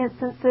from the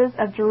instances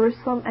of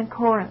Jerusalem and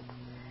Corinth,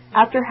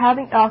 after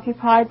having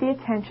occupied the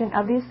attention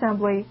of the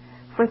assembly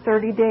for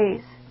 30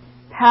 days,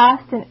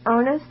 passed in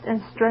earnest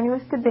and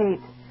strenuous debate,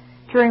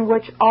 during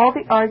which all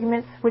the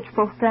arguments which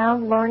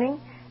profound learning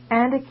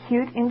and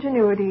acute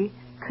ingenuity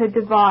could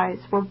devise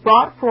were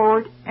brought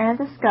forward and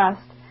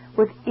discussed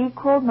with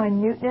equal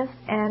minuteness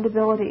and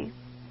ability.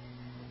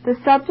 The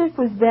subject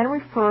was then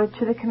referred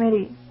to the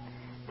committee,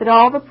 that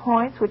all the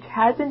points which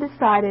had been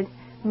decided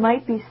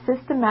might be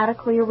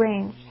systematically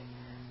arranged,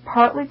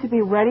 partly to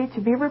be ready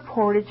to be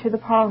reported to the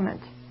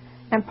Parliament,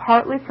 and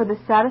partly for the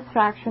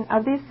satisfaction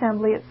of the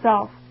Assembly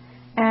itself,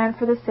 and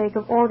for the sake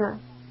of order.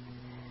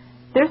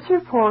 This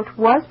report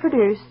was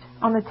produced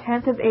on the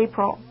 10th of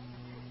April,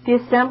 the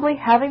Assembly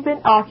having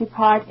been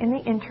occupied in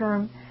the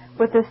interim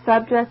with the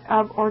subject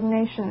of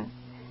ordination,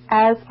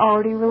 as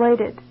already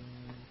related.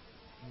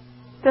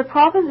 The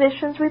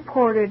propositions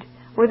reported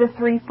were the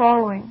three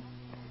following.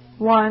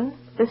 1.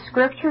 The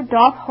Scripture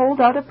doth hold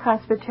out a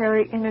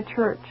presbytery in the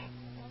church.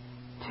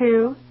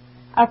 2.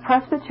 A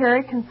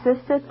presbytery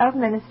consisteth of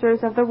ministers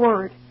of the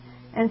word,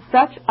 and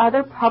such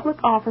other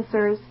public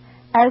officers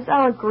as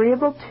are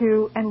agreeable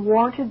to and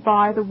warranted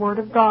by the word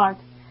of God,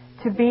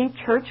 to be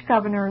church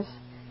governors,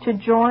 to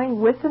join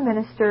with the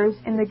ministers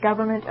in the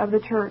government of the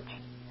church.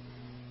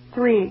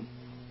 3.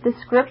 The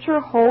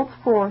Scripture holds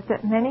forth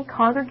that many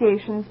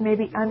congregations may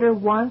be under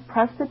one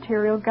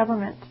presbyterial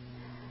government,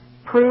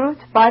 proved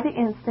by the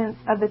instance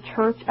of the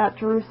church at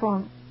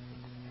Jerusalem.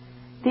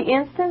 The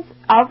instance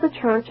of the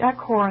church at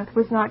Corinth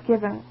was not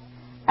given,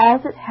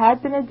 as it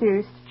had been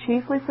adduced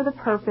chiefly for the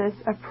purpose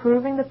of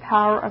proving the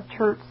power of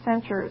church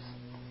censures.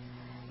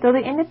 Though the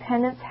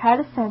Independents had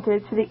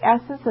assented to the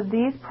essence of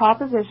these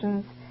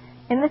propositions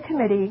in the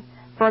committee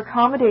for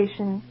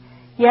accommodation,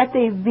 yet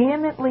they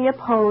vehemently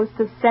opposed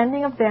the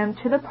sending of them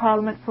to the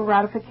Parliament for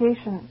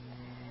ratification,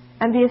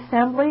 and the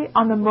Assembly,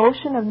 on the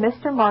motion of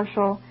Mr.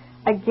 Marshall,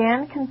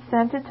 again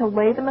consented to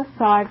lay them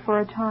aside for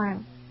a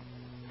time.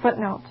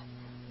 Footnote.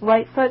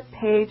 Lightfoot,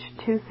 page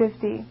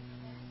 250.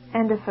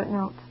 End of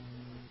footnote.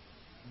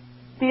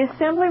 The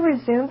Assembly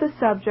resumed the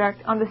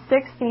subject on the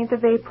 16th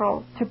of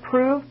April to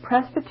prove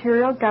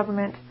presbyterial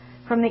government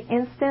from the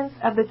instance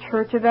of the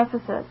Church of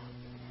Ephesus,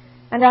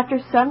 and after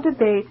some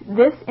debate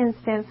this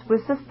instance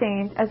was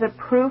sustained as a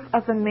proof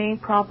of the main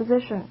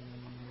proposition.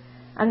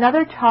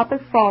 Another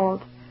topic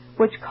followed,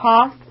 which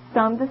caused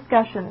some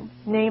discussion,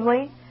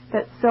 namely,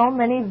 that so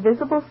many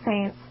visible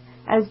saints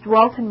as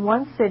dwelt in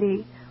one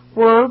city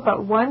were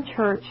but one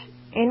church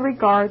in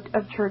regard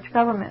of church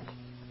government.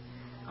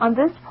 On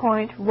this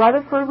point,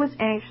 Rutherford was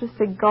anxious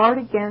to guard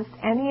against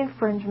any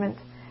infringement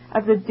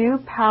of the due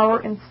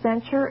power in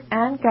censure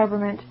and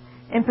government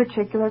in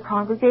particular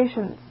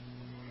congregations,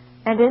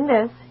 and in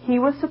this he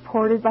was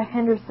supported by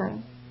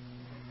Henderson.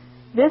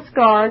 This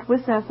guard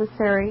was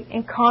necessary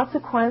in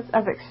consequence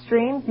of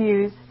extreme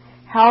views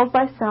held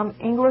by some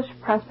English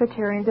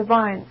Presbyterian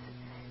divines,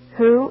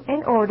 who,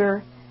 in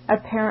order,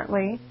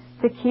 apparently,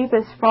 to keep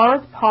as far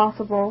as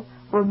possible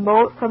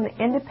remote from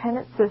the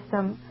independent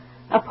system,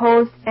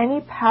 opposed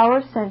any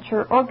power,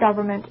 censure, or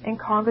government in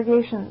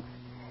congregations,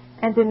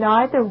 and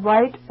denied the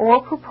right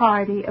or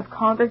propriety of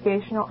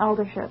congregational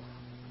elderships.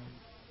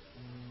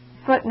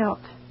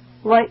 Footnote.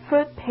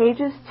 Lightfoot,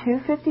 pages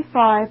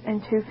 255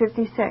 and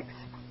 256.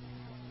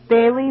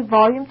 Bailey,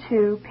 Volume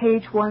 2,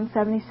 page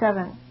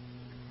 177.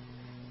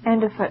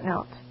 End of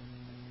footnote.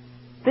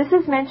 This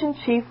is mentioned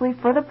chiefly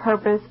for the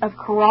purpose of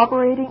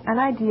corroborating an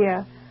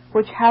idea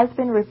which has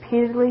been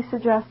repeatedly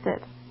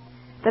suggested,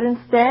 that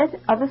instead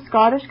of the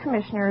Scottish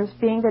Commissioners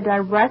being the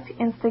direct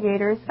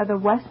instigators of the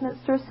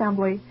Westminster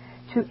Assembly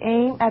to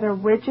aim at a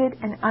rigid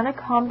and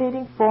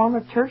unaccommodating form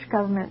of church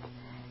government,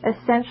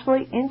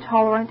 essentially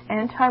intolerant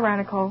and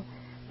tyrannical,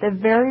 the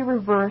very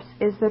reverse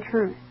is the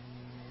truth.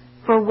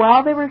 For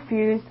while they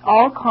refused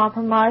all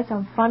compromise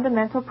on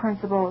fundamental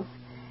principles,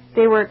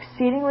 they were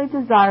exceedingly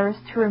desirous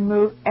to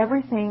remove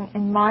everything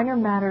in minor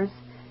matters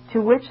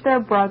to which their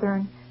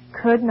brethren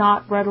could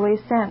not readily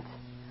assent,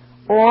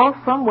 or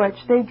from which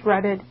they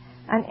dreaded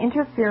an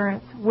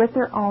interference with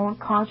their own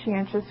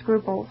conscientious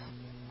scruples.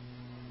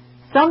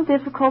 Some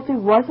difficulty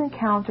was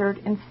encountered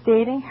in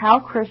stating how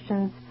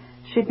Christians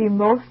should be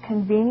most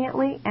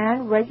conveniently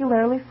and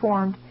regularly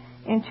formed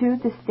into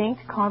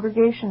distinct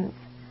congregations,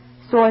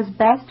 so as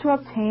best to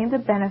obtain the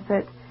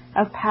benefit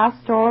of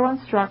pastoral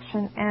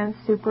instruction and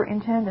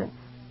superintendence.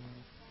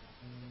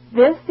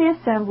 This the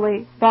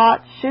assembly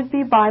thought should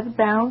be by the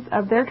bounds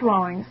of their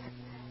dwellings,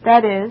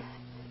 that is,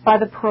 by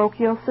the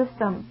parochial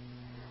system,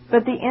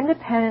 but the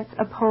Independents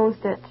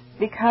opposed it,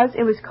 because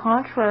it was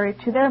contrary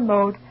to their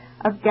mode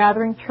of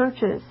gathering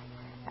churches,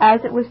 as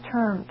it was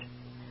termed.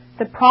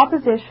 The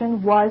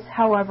proposition was,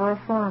 however,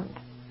 affirmed.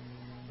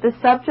 The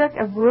subject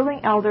of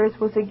ruling elders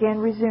was again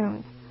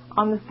resumed,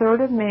 on the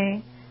 3rd of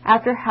May,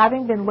 after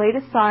having been laid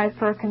aside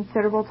for a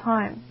considerable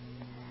time.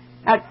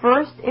 At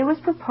first it was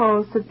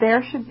proposed that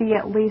there should be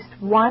at least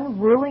one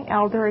ruling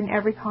elder in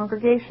every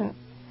congregation,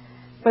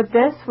 but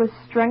this was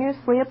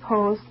strenuously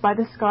opposed by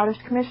the Scottish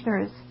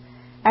Commissioners,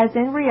 as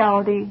in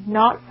reality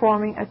not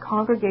forming a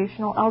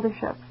congregational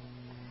eldership.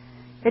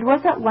 It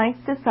was at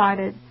length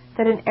decided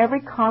that in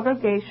every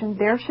congregation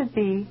there should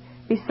be,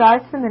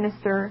 besides the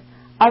minister,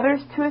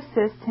 others to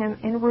assist him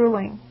in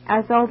ruling,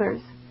 as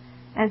elders,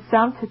 and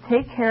some to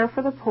take care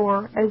for the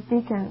poor, as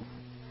deacons,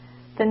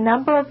 the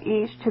number of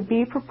each to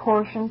be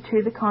proportioned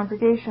to the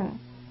congregation.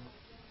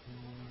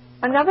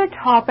 Another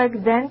topic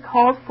then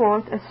called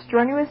forth a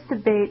strenuous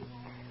debate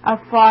of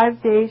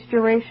 5 days'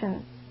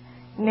 duration,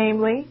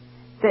 namely,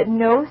 that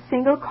no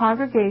single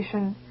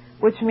congregation,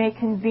 which may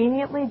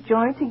conveniently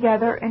join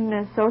together in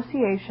an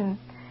association,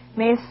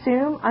 may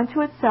assume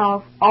unto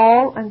itself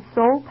all and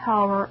sole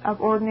power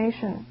of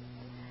ordination.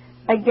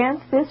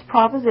 Against this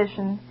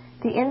proposition,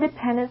 the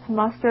Independents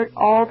mustered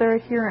all their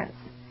adherents,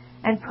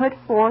 and put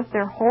forth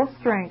their whole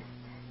strength,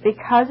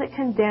 because it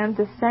condemned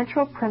the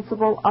central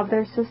principle of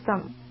their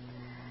system.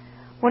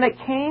 When it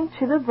came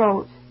to the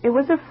vote, it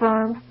was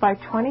affirmed by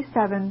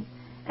 27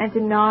 and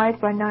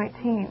denied by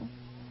 19.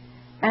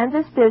 And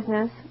this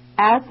business,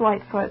 as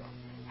Lightfoot,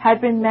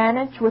 had been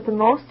managed with the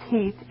most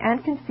heat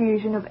and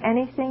confusion of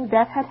anything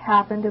that had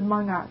happened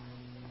among us.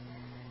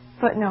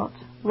 Footnote: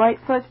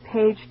 Lightfoot,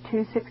 page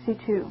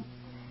 262.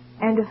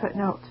 End of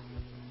footnote.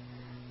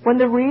 When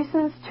the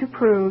reasons to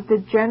prove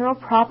the general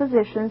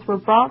propositions were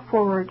brought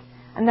forward,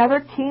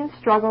 another keen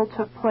struggle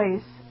took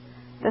place,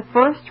 the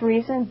first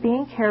reason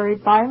being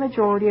carried by a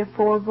majority of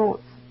 4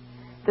 votes,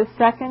 the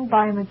second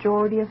by a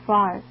majority of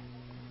 5.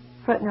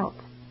 Footnote: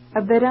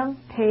 Abitum,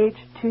 page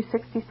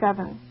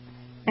 267.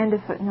 End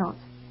of footnote.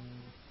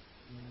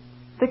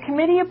 The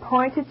committee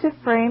appointed to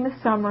frame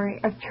a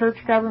summary of church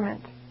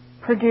government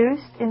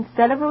produced,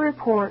 instead of a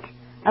report,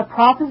 a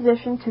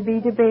proposition to be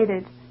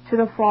debated, to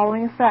the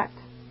following effect: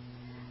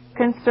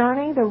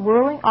 concerning the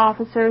ruling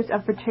officers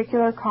of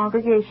particular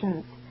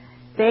congregations,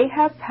 they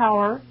have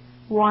power,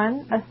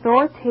 1.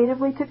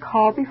 Authoritatively to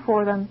call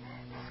before them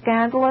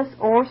scandalous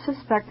or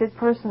suspected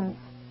persons,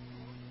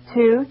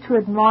 2. To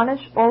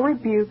admonish or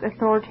rebuke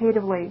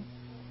authoritatively,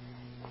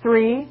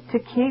 3. To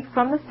keep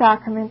from the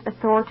sacrament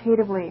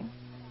authoritatively,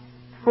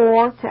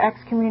 4. To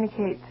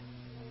excommunicate.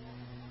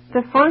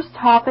 The first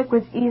topic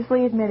was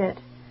easily admitted,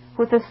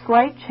 with a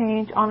slight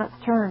change on its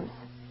terms,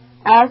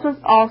 as was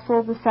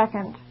also the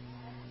second.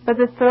 But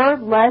the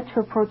third led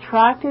to a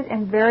protracted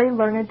and very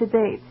learned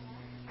debate,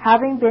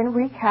 having been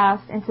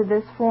recast into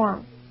this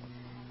form: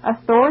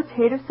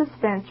 authoritative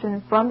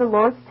suspension from the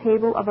Lord's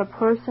table of a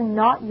person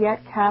not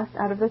yet cast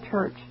out of the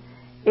church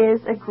is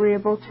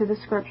agreeable to the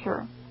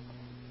Scripture.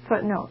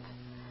 Footnote: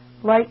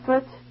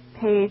 Lightfoot,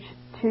 page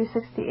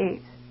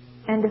 268.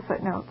 End of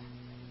footnote.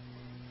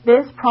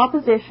 This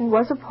proposition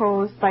was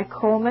opposed by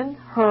Coleman,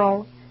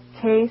 Hurl,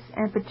 Case,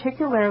 and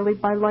particularly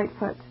by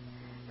Lightfoot,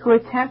 who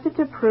attempted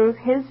to prove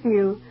his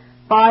view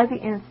by the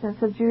instance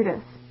of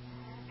Judas,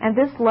 and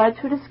this led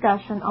to a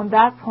discussion on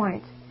that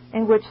point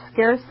in which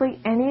scarcely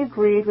any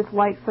agreed with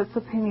Lightfoot's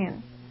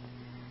opinion.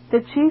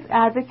 The chief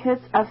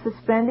advocates of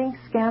suspending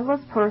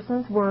scandalous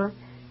persons were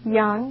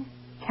Young,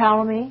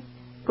 Calamy,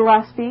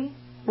 Gillespie,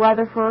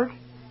 Rutherford,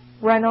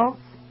 Reynolds,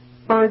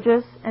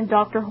 Burgess, and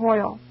Dr.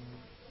 Hoyle.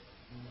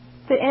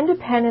 The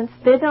Independents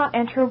did not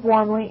enter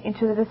warmly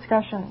into the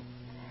discussion,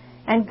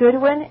 and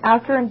Goodwin,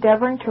 after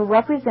endeavoring to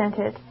represent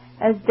it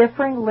as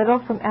differing little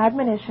from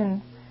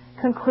admonition,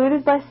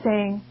 concluded by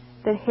saying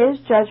that his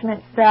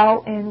judgment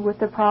fell in with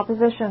the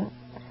proposition,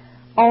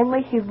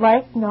 only he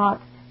liked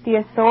not the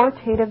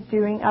authoritative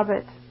doing of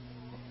it.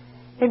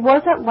 It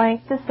was at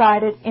length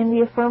decided in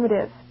the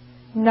affirmative,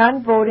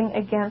 none voting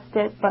against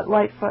it but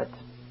Lightfoot.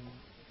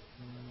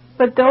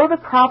 But though the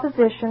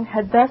proposition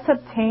had thus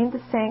obtained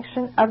the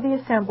sanction of the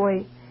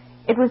Assembly,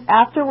 it was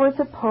afterwards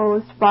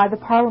opposed by the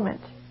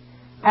Parliament,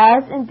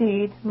 as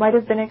indeed might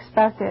have been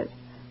expected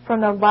from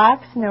the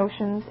lax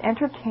notions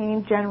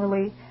entertained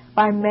generally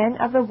by men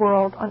of the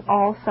world on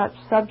all such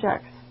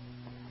subjects.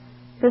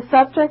 The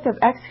subject of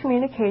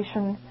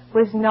excommunication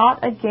was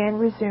not again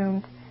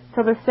resumed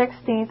till the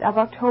 16th of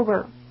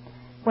October,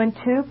 when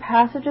 2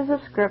 passages of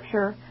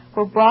Scripture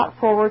were brought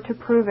forward to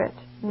prove it,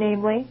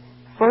 namely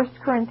 1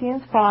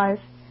 Corinthians 5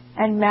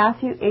 and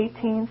Matthew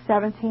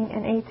 18:17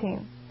 and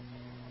 18.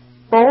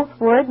 Both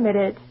were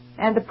admitted,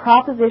 and the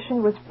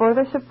proposition was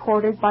further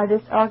supported by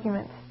this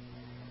argument.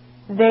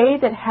 They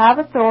that have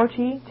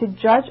authority to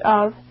judge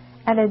of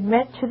and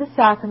admit to the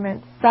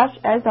sacrament such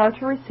as are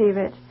to receive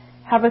it,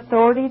 have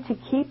authority to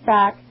keep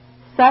back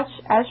such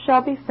as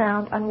shall be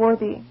found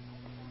unworthy.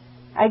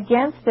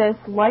 Against this,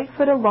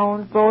 Lightfoot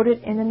alone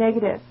voted in the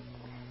negative,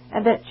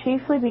 and that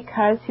chiefly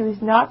because he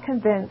was not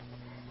convinced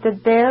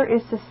that there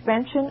is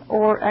suspension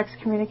or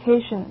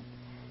excommunication,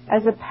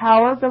 as a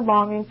power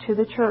belonging to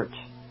the Church,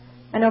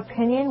 an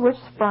opinion which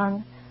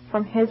sprung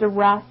from his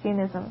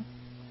Erastianism.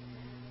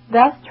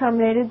 Thus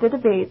terminated the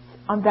debates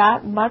on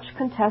that much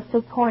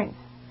contested point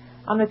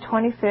on the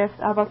 25th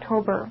of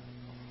October,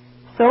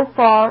 so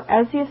far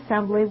as the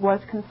Assembly was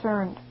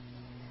concerned.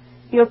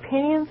 The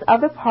opinions of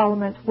the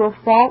Parliament will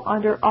fall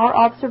under our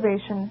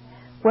observation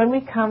when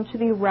we come to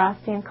the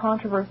Erastian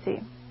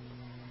controversy.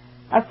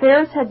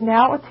 Affairs had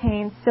now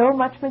attained so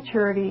much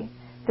maturity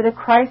that a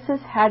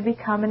crisis had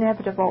become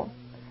inevitable.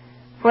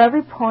 For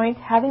every point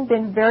having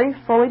been very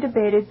fully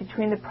debated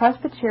between the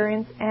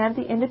Presbyterians and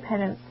the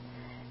Independents,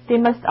 they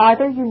must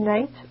either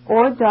unite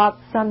or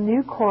adopt some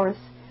new course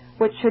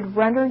which should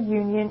render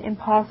union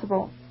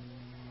impossible.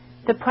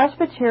 The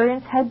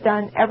Presbyterians had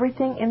done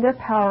everything in their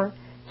power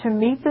to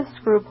meet the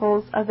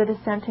scruples of the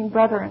dissenting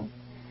brethren,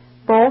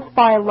 both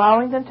by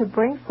allowing them to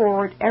bring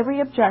forward every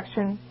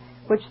objection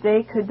which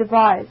they could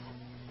devise,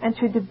 and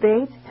to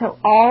debate till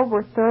all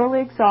were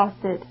thoroughly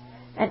exhausted,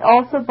 and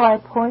also by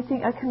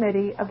appointing a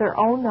committee of their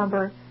own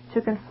number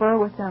to confer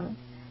with them,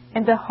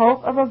 in the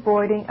hope of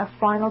avoiding a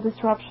final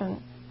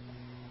disruption.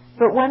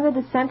 But when the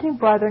dissenting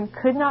brethren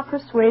could not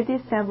persuade the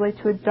Assembly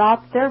to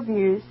adopt their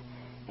views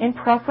in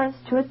preference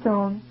to its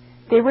own,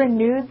 they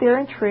renewed their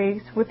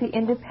intrigues with the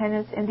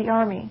Independents in the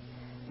army,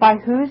 by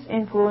whose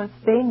influence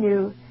they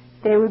knew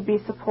they would be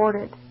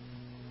supported.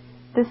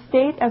 The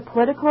state of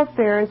political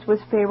affairs was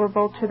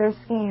favorable to their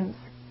schemes.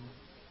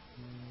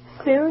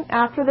 Soon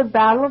after the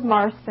Battle of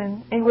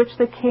Marston, in which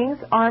the King's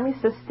army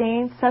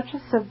sustained such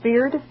a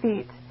severe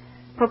defeat,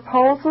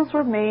 proposals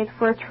were made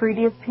for a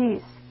treaty of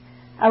peace,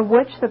 of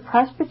which the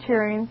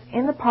Presbyterians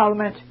in the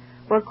Parliament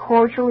were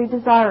cordially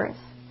desirous,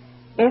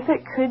 if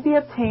it could be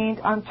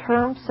obtained on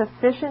terms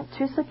sufficient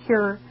to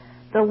secure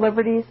the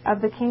liberties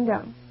of the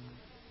kingdom.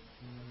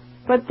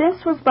 But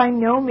this was by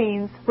no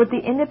means what the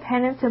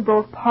Independents in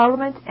both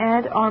Parliament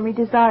and army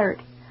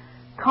desired.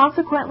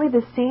 Consequently,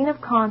 the scene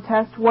of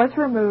contest was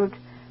removed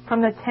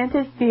from the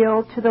tented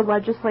field to the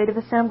legislative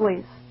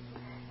assemblies,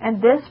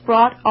 and this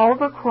brought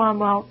Oliver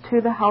Cromwell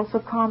to the House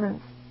of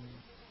Commons.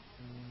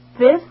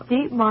 This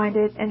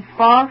deep-minded and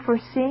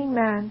far-foreseeing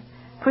man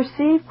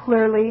perceived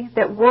clearly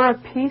that were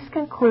a peace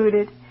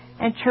concluded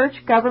and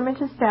church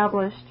government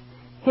established,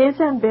 his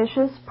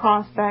ambitious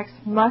prospects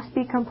must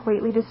be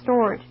completely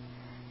destroyed,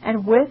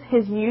 and with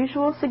his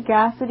usual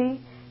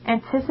sagacity,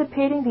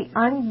 anticipating the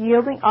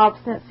unyielding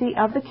obstinacy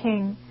of the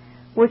king,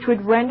 which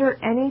would render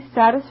any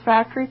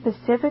satisfactory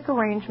pacific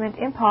arrangement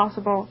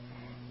impossible,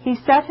 he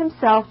set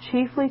himself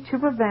chiefly to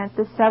prevent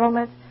the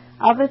settlement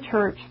of the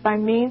Church by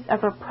means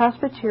of a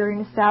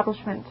Presbyterian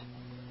establishment.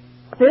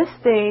 This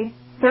day,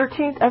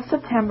 13th of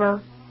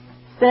September,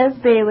 says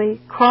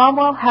Bailey,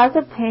 Cromwell has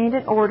obtained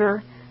an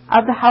order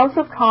of the House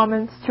of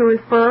Commons to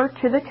refer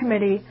to the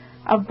Committee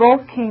of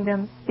both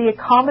kingdoms the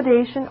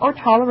accommodation or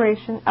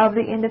toleration of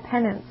the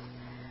Independents,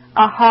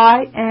 a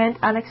high and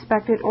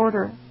unexpected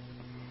order.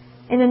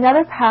 In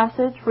another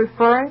passage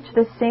referring to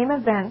the same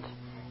event,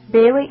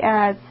 Bailey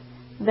adds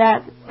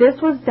that this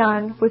was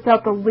done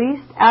without the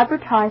least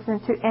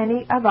advertisement to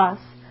any of us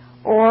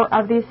or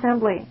of the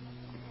Assembly.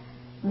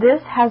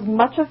 This has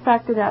much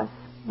affected us.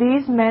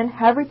 These men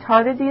have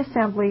retarded the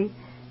Assembly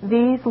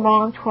these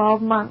long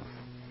 12 months.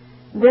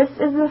 This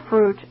is the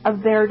fruit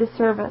of their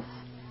disservice,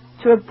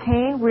 to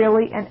obtain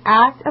really an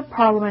Act of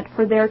Parliament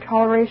for their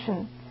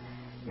toleration,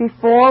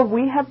 before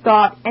we have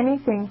got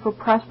anything for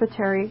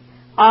presbytery,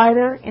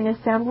 either in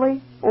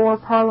Assembly or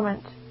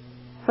Parliament.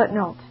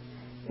 Footnote: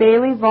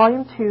 Bailey,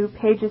 Volume 2,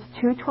 pages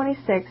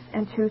 226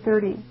 and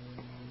 230.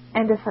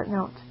 End of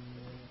footnote.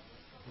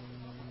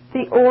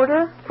 The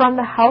order from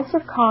the House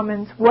of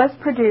Commons was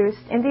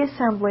produced in the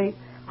Assembly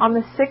on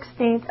the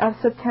 16th of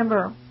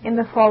September in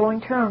the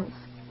following terms: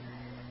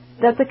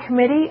 that the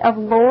Committee of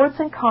Lords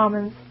and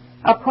Commons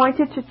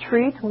appointed to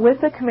treat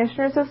with the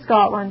Commissioners of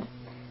Scotland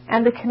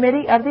and the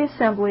Committee of the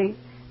Assembly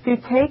do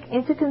take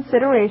into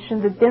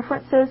consideration the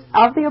differences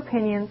of the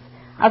opinions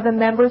of the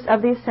members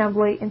of the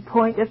Assembly in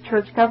point of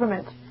church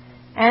government,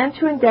 and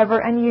to endeavour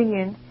an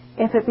union,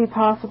 if it be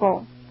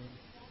possible.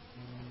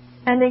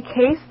 And in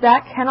case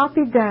that cannot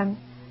be done,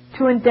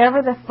 to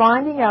endeavour the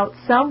finding out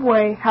some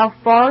way how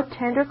far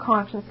tender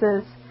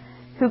consciences,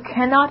 who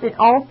cannot in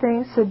all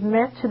things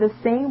submit to the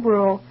same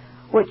rule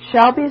which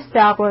shall be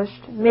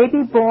established, may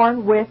be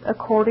borne with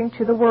according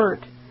to the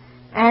word,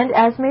 and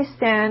as may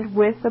stand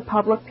with the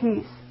public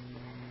peace,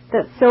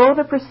 that so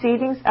the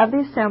proceedings of the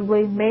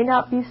Assembly may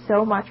not be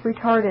so much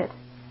retarded.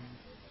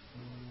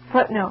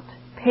 Footnote: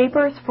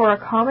 Papers for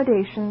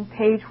Accommodation,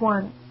 page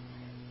 1.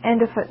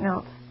 End of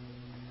footnote.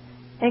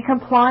 In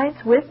compliance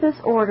with this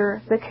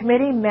order, the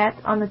committee met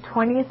on the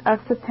 20th of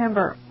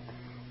September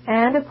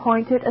and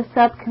appointed a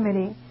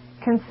subcommittee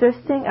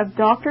consisting of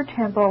Dr.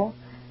 Temple,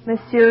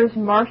 Messrs.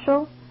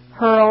 Marshall,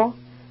 Hurl,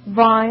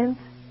 Vines,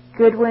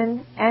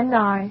 Goodwin, and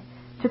Nye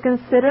to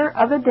consider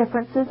of the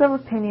differences of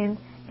opinion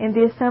in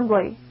the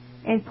Assembly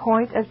in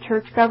point of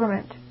church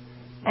government,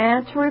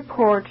 and to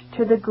report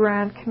to the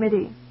Grand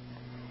Committee.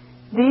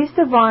 These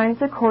divines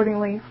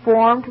accordingly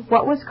formed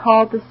what was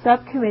called the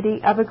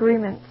Subcommittee of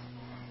Agreements,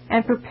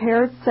 and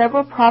prepared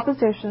several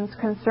propositions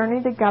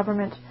concerning the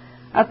government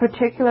of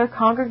particular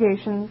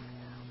congregations,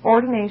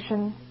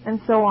 ordination,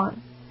 and so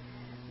on,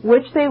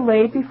 which they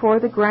laid before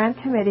the Grand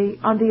Committee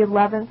on the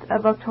 11th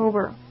of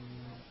October.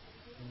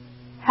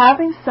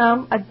 Having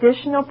some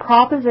additional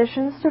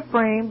propositions to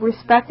frame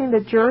respecting the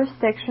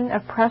jurisdiction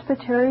of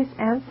presbyteries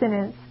and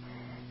synods,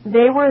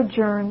 they were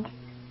adjourned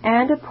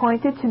and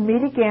appointed to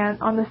meet again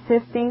on the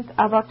 15th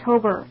of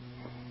October,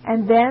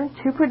 and then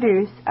to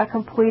produce a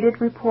completed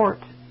report.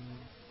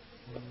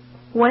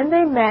 When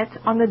they met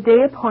on the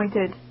day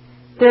appointed,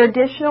 their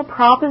additional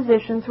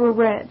propositions were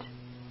read,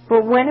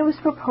 but when it was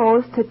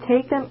proposed to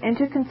take them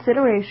into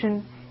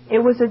consideration, it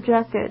was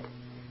objected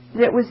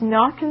that it was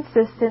not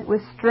consistent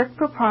with strict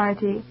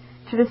propriety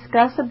to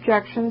discuss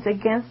objections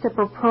against a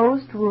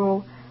proposed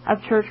rule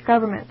of church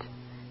government,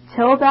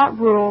 till that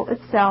rule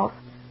itself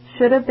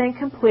should have been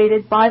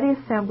completed by the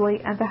Assembly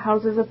and the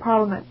Houses of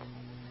Parliament.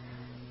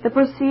 The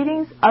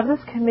proceedings of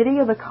this Committee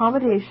of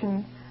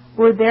Accommodation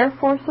were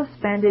therefore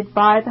suspended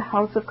by the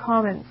House of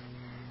Commons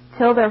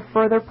till their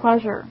further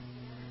pleasure,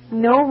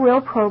 no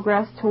real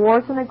progress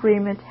towards an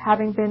agreement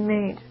having been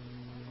made.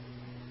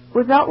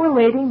 Without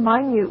relating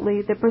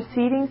minutely the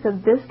proceedings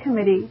of this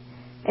committee,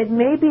 it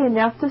may be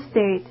enough to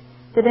state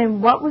that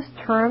in what was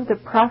termed the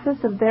preface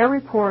of their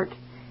report,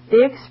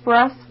 they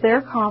expressed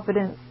their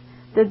confidence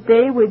that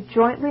they would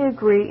jointly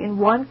agree in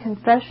one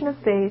confession of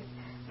faith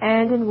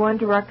and in one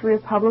directory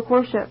of public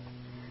worship,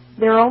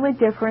 their only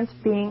difference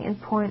being in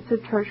points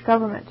of church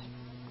government.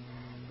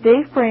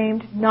 They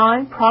framed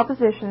 9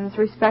 propositions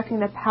respecting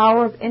the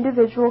power of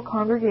individual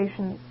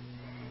congregations,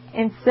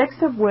 in 6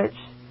 of which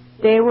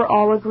they were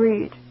all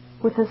agreed,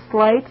 with a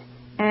slight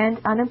and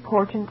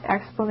unimportant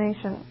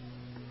explanation.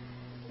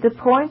 The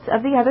points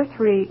of the other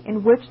 3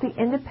 in which the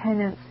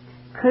independents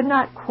could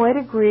not quite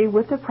agree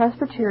with the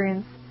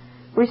Presbyterians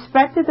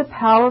respected the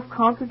power of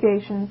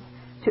congregations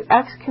to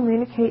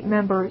excommunicate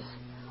members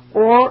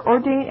or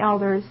ordain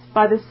elders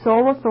by the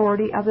sole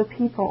authority of the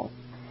people,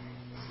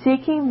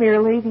 seeking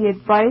merely the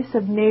advice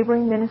of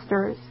neighboring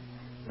ministers,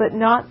 but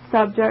not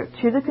subject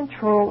to the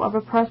control of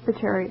a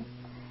presbytery,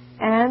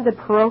 and the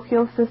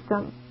parochial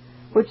system,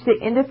 which the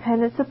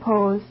independents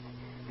opposed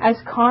as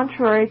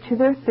contrary to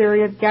their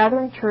theory of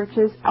gathering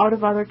churches out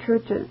of other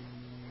churches.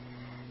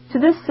 To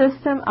this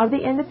system of the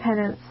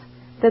independents,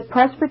 the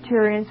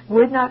Presbyterians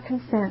would not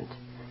consent,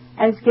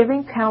 as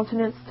giving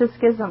countenance to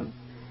schism,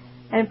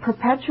 and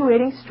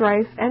perpetuating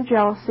strife and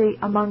jealousy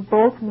among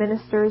both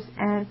ministers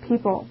and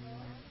people.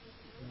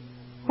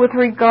 With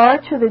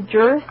regard to the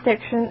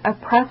jurisdiction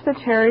of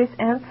presbyteries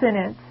and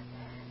synods,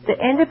 the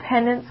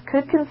independents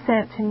could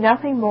consent to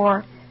nothing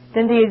more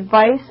than the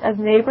advice of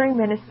neighboring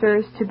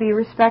ministers to be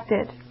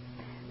respected,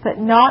 but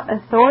not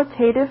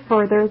authoritative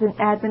further than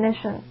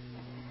admonition,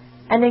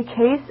 and in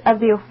case of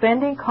the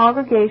offending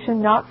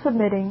congregation not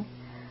submitting,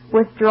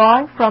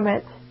 withdrawing from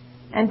it,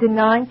 and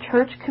denying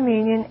church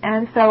communion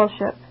and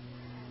fellowship,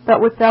 but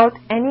without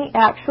any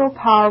actual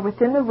power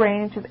within the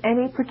range of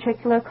any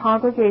particular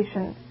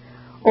congregation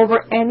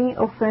over any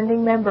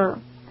offending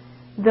member,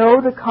 though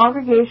the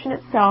congregation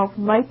itself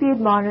might be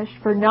admonished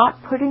for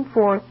not putting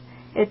forth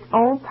its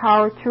own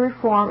power to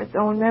reform its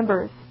own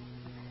members.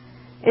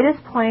 It is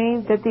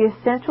plain that the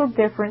essential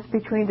difference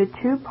between the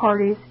 2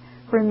 parties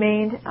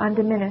remained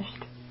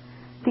undiminished.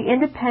 The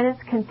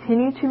independents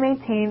continued to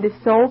maintain the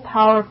sole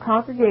power of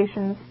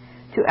congregations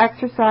to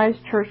exercise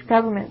church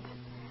government,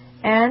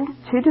 and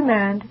to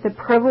demand the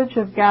privilege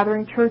of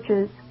gathering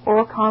churches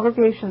or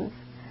congregations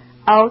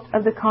out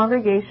of the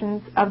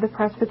congregations of the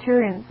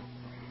Presbyterians,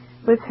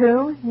 with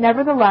whom,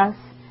 nevertheless,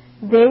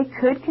 they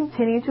could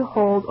continue to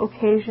hold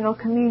occasional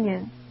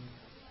communion.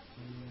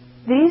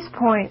 These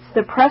points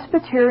the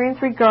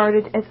Presbyterians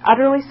regarded as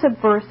utterly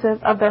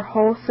subversive of their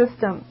whole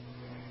system,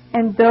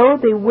 and though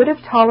they would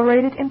have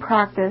tolerated in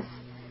practice,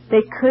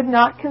 they could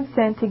not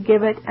consent to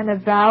give it an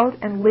avowed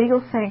and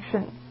legal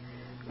sanction,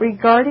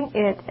 regarding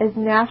it as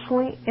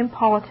nationally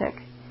impolitic,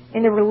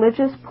 in a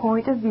religious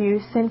point of view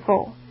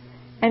sinful,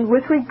 and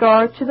with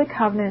regard to the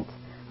covenant,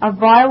 a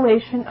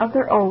violation of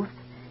their oath,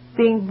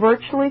 being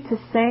virtually to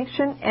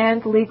sanction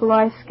and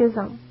legalize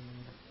schism.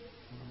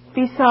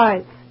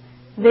 Besides,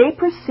 they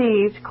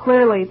perceived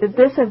clearly that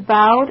this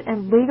avowed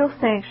and legal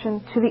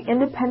sanction to the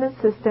independent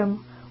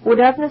system would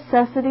of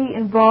necessity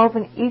involve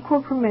an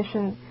equal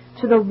permission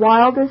to the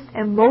wildest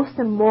and most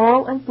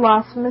immoral and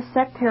blasphemous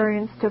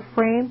sectarians to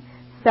frame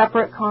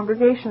separate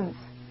congregations,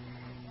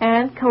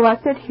 and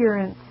collect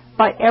adherents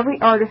by every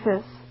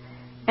artifice,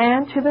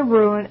 and to the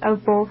ruin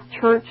of both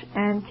church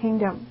and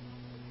kingdom.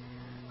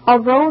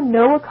 Although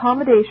no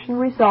accommodation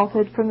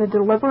resulted from the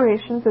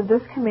deliberations of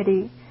this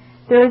committee,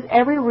 there is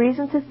every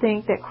reason to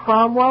think that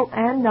Cromwell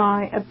and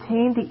Nye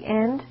obtained the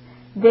end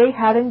they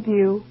had in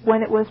view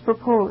when it was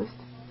proposed.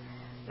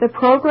 The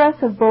progress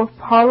of both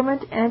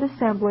Parliament and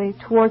Assembly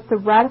towards the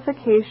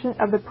ratification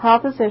of the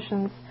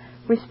propositions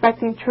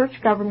respecting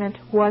church government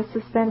was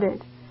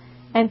suspended,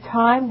 and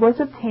time was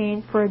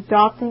obtained for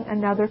adopting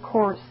another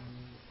course.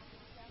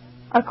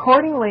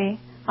 Accordingly,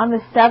 on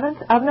the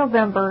 7th of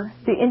November,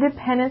 the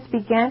Independents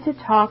began to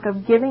talk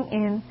of giving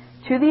in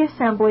to the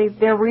Assembly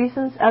their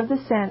reasons of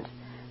dissent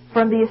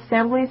from the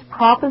Assembly's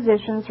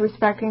propositions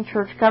respecting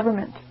church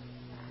government.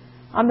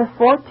 On the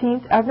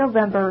 14th of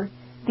November,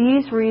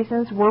 these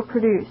reasons were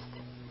produced,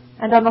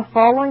 and on the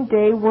following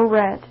day were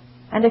read,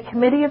 and a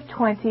committee of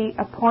 20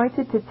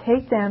 appointed to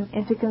take them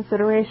into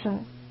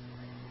consideration.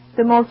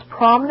 The most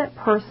prominent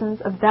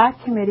persons of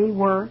that committee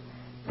were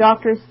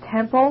Drs.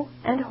 Temple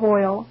and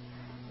Hoyle,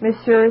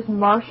 Messrs.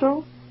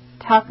 Marshall,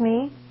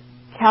 Tuckney,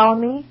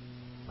 Calamy,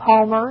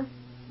 Palmer,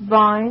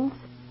 Vines,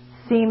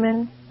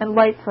 Seaman, and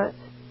Lightfoot,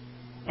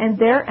 and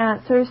their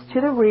answers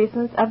to the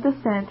reasons of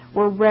dissent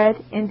were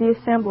read in the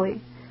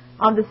Assembly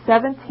on the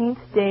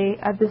 17th day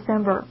of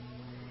December,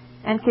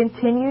 and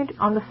continued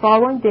on the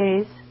following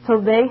days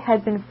till they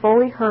had been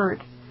fully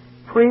heard,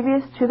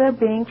 previous to their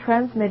being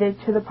transmitted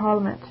to the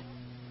Parliament.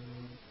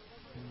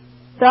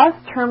 Thus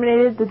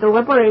terminated the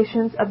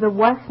deliberations of the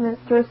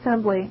Westminster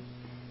Assembly,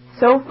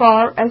 so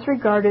far as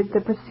regarded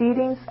the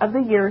proceedings of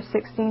the year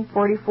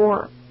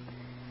 1644.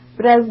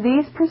 But as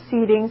these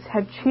proceedings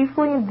had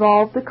chiefly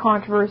involved the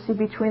controversy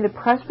between the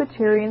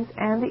Presbyterians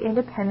and the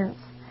Independents,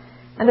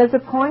 and as the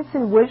points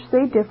in which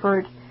they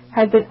differed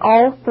had been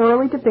all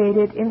thoroughly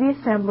debated in the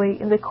Assembly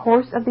in the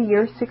course of the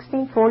year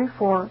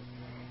 1644,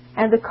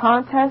 and the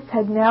contest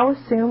had now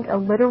assumed a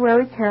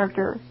literary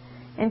character,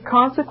 in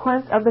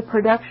consequence of the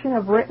production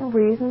of written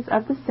reasons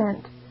of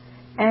dissent,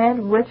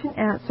 and written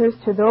answers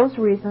to those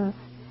reasons,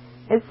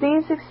 it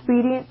seems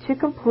expedient to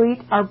complete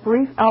our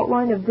brief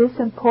outline of this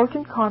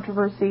important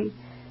controversy,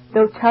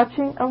 though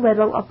touching a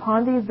little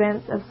upon the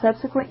events of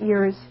subsequent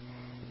years,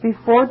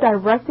 before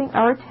directing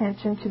our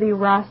attention to the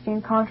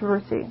Erastian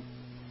controversy.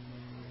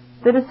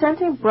 The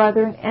dissenting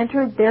brethren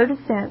entered their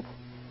dissent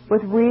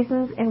with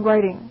reasons in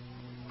writing,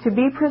 to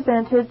be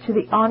presented to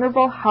the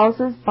honorable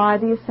Houses by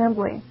the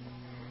Assembly,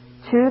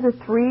 to the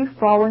three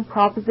following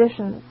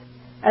propositions,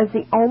 as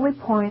the only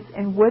points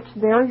in which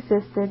there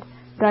existed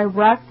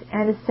direct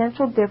and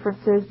essential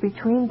differences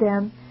between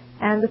them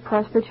and the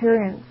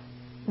Presbyterians,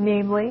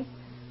 namely,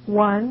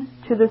 1.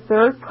 To the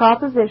third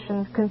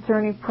proposition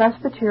concerning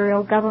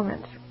presbyterial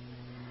government.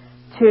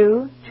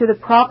 2. To the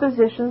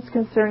propositions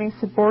concerning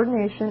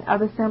subordination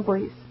of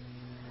assemblies.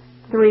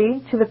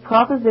 3. To the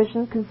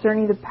proposition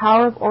concerning the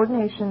power of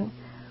ordination,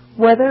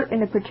 whether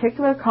in a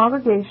particular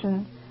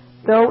congregation,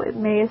 though it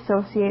may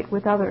associate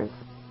with others.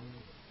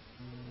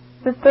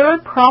 The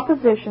third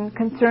proposition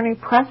concerning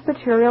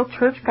presbyterial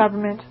church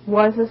government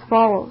was as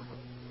follows.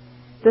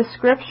 The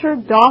Scripture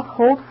doth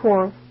hold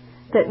forth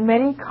that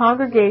many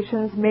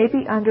congregations may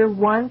be under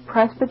one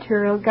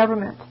presbyterial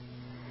government.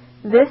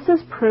 This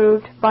is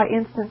proved by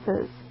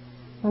instances.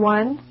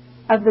 1.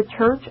 Of the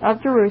Church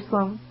of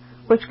Jerusalem,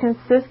 which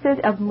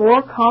consisted of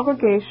more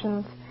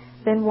congregations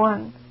than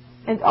one,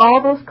 and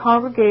all those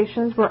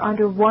congregations were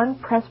under one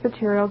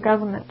presbyterial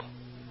government.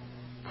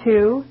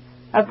 2.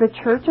 Of the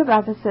Church of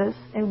Ephesus,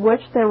 in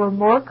which there were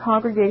more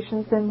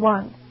congregations than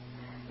one,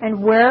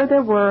 and where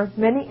there were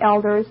many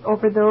elders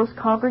over those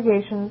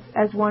congregations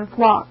as one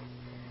flock,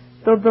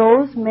 though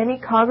those many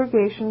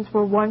congregations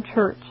were one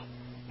church,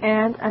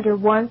 and under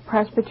one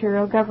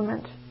presbyterial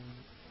government.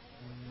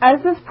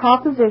 As this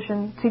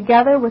proposition,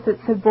 together with its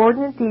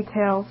subordinate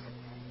details,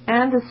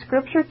 and the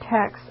Scripture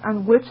texts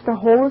on which the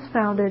whole is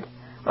founded,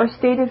 are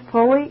stated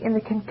fully in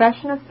the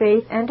Confession of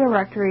Faith and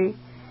Directory,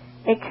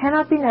 it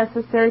cannot be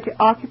necessary to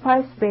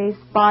occupy space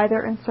by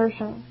their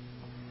insertion.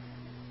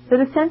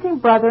 The dissenting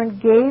brethren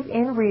gave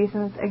in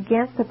reasons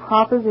against the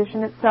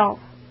proposition itself,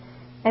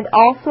 and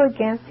also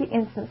against the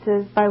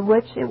instances by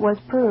which it was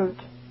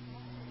proved.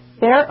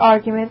 Their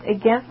argument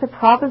against the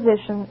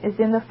proposition is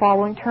in the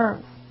following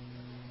terms.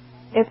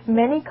 If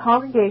many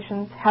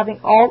congregations, having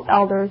all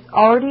elders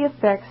already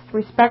affixed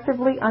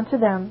respectively unto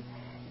them,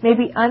 may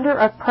be under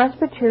a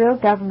presbyterial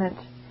government,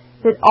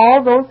 then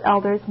all those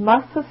elders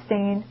must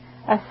sustain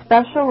a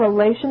special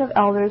relation of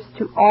elders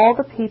to all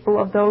the people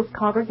of those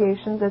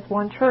congregations as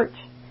one church,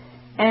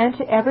 and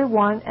to every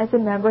one as a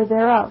member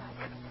thereof.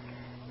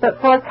 But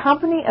for a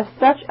company of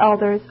such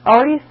elders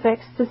already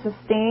fixed to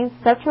sustain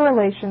such a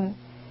relation,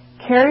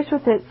 carries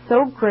with it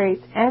so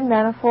great and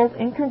manifold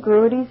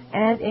incongruities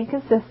and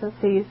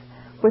inconsistencies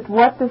with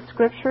what the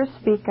Scriptures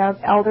speak of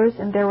elders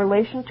in their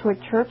relation to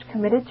a church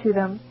committed to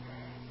them,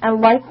 and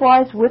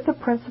likewise with the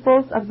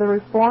principles of the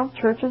Reformed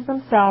churches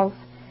themselves,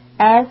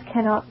 as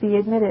cannot be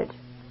admitted,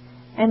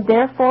 and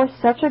therefore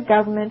such a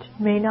government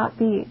may not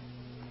be.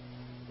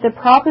 The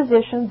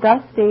proposition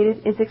thus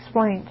stated is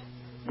explained,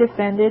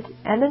 defended,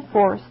 and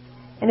enforced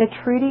in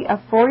a treaty of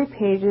 40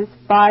 pages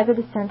by the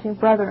dissenting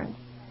brethren,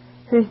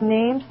 whose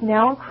names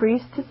now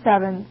increase to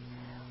 7,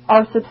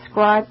 are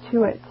subscribed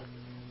to it,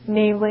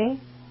 namely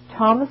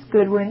Thomas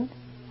Goodwin,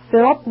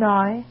 Philip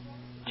Nye,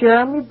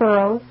 Jeremy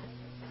Burroughs,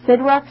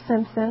 Sidrak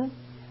Simpson,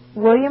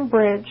 William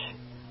Bridge,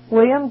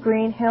 William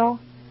Greenhill,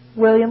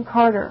 William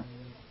Carter.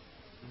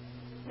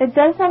 It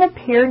does not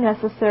appear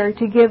necessary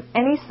to give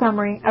any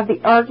summary of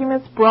the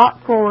arguments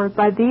brought forward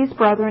by these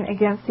brethren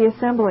against the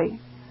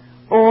assembly,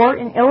 or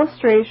an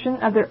illustration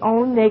of their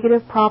own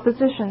negative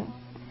proposition,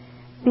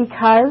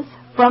 because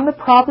from the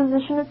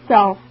proposition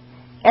itself,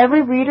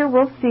 every reader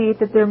will see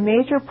that their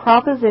major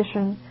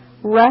proposition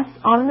rests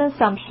on an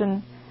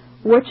assumption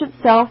which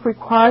itself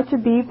required to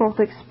be both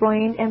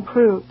explained and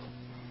proved,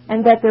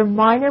 and that their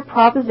minor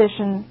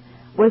proposition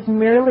was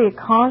merely a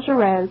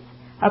congeries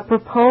of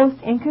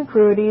proposed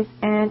incongruities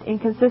and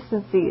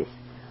inconsistencies,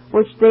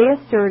 which they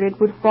asserted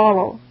would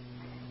follow,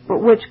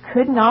 but which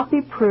could not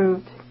be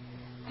proved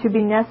to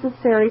be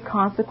necessary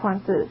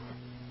consequences,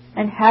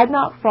 and had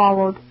not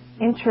followed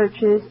in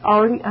churches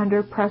already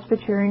under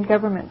Presbyterian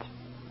government.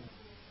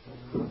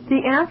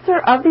 The answer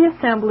of the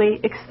assembly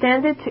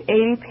extended to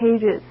 80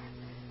 pages,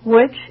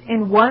 which,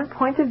 in one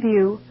point of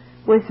view,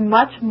 was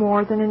much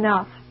more than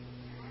enough.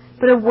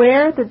 But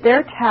aware that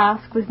their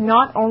task was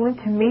not only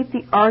to meet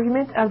the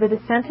argument of the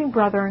dissenting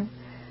brethren,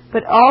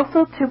 but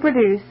also to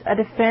produce a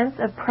defense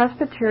of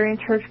Presbyterian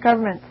church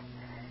government,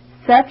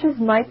 such as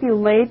might be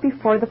laid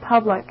before the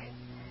public,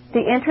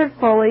 they entered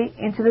fully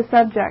into the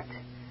subject,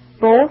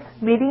 both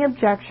meeting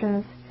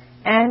objections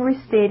and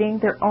restating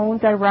their own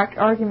direct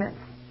arguments.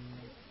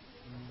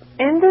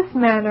 In this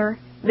manner,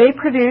 they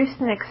produced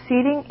an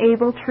exceeding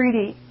able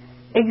treaty,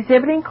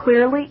 exhibiting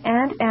clearly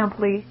and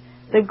amply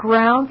the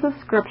grounds of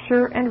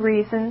Scripture and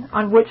reason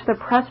on which the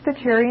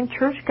Presbyterian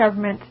church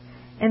government,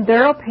 in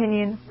their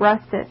opinion,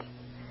 rested.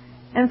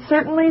 And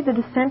certainly the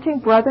dissenting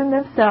brethren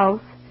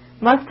themselves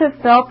must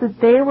have felt that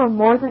they were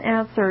more than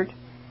answered,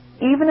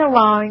 even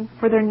allowing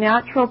for their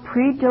natural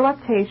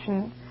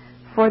predilection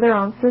for their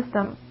own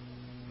system.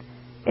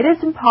 It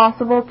is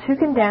impossible to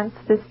condense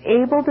this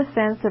able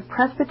defense of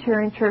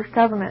Presbyterian church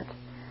government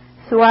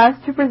so as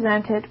to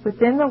present it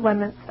within the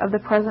limits of the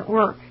present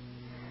work.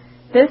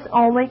 This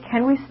only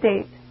can we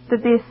state,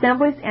 that the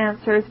Assembly's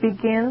answers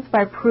begins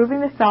by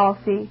proving the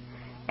fallacy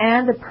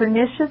and the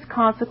pernicious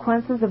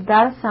consequences of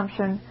that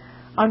assumption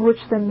on which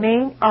the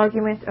main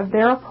argument of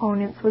their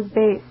opponents was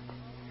based.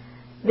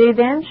 They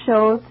then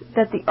showed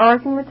that the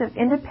argument of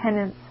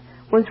independence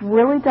was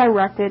really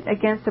directed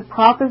against a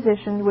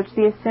proposition which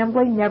the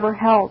Assembly never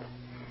held,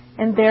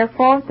 and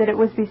therefore that it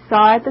was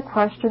beside the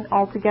question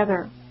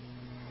altogether.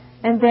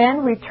 And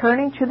then,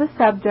 returning to the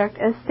subject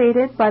as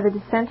stated by the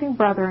dissenting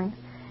brethren,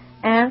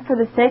 and for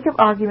the sake of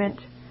argument,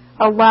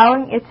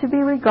 allowing it to be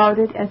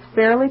regarded as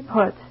fairly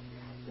put,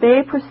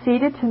 they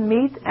proceeded to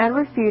meet and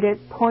refute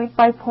it point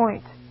by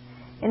point,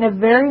 in a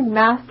very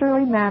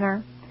masterly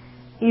manner,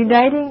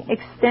 uniting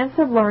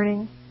extensive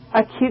learning,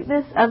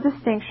 acuteness of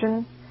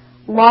distinction,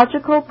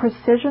 logical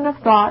precision of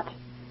thought,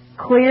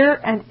 clear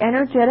and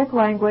energetic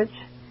language,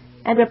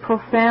 and a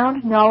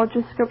profound knowledge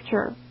of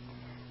Scripture,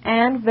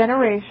 and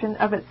veneration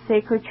of its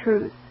sacred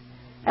truths,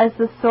 as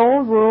the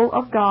sole rule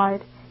of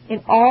guide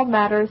in all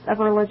matters of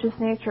a religious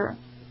nature.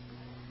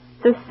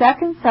 The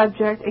second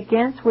subject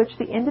against which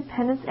the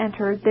independents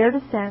entered their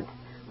dissent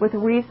with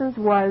reasons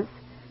was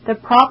the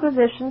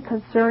proposition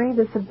concerning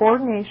the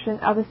subordination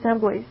of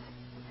assemblies.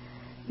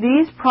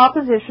 These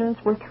propositions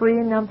were 3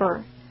 in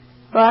number,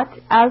 but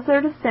as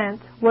their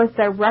dissent was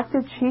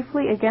directed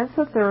chiefly against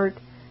the third,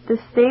 the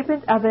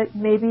statement of it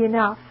may be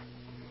enough.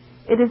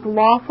 It is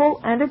lawful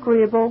and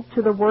agreeable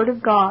to the Word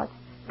of God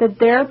that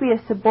there be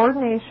a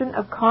subordination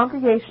of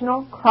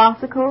congregational,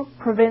 classical,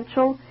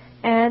 provincial,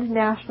 and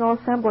national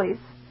assemblies,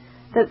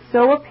 that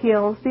so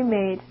appeals be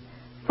made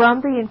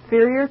from the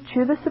inferior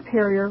to the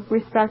superior,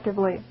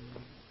 respectively.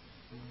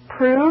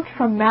 Proved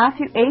from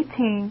Matthew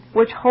 18,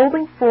 which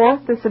holding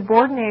forth the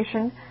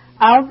subordination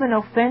of an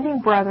offending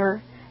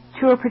brother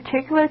to a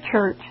particular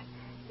church,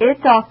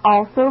 it doth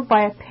also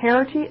by a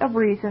parity of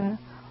reason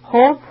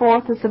hold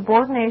forth the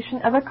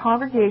subordination of a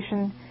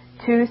congregation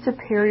to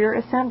superior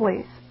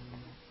assemblies.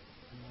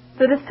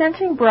 The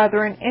dissenting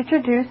brethren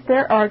introduced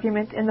their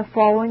argument in the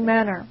following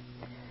manner.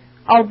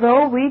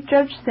 Although we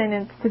judge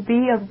synods to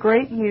be of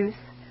great use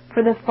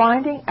for the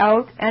finding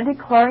out and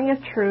declaring of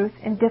truth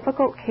in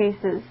difficult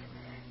cases,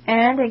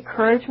 and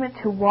encouragement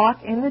to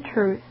walk in the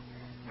truth,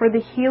 for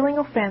the healing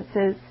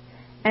offenses,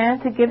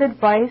 and to give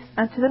advice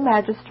unto the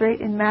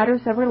magistrate in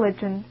matters of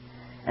religion,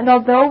 and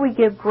although we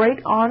give great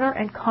honor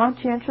and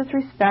conscientious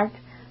respect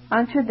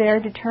unto their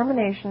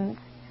determinations,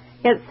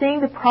 yet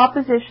seeing the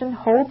proposition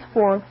holds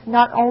forth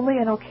not only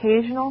an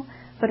occasional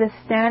but a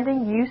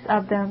standing use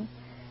of them,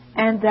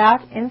 and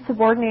that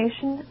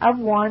insubordination of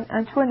one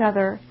unto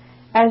another,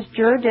 as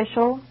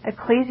juridical,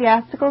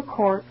 ecclesiastical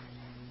courts,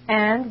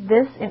 and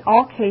this in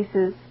all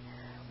cases,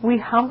 we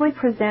humbly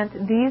present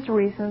these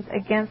reasons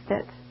against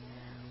it.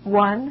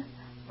 1.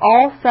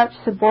 All such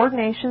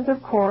subordinations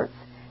of courts,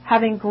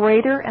 having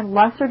greater and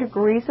lesser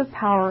degrees of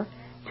power,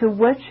 to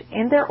which,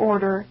 in their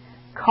order,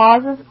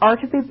 causes are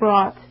to be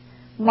brought,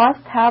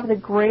 must have the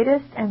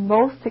greatest and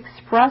most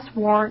express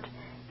warrant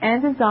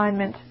and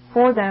designment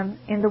for them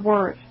in the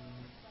Word.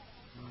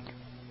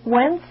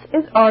 Whence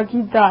is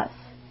argued thus,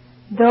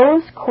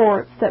 those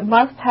courts that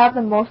must have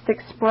the most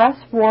express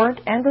warrant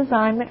and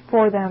designment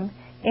for them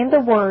in the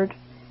Word,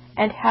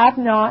 and have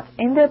not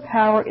in their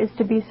power, is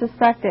to be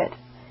suspected,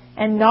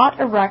 and not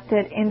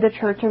erected in the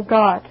church of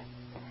God.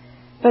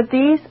 But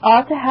these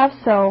ought to have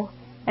so,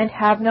 and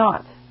have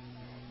not.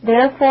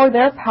 Therefore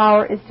their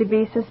power is to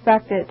be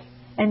suspected,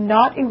 and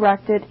not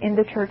erected in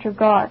the church of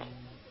God.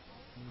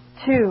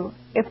 2.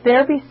 If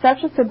there be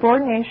such a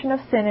subordination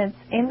of synods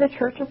in the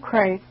church of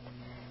Christ,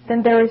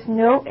 then there is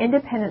no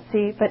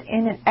independency but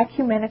in an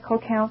ecumenical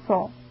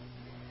council.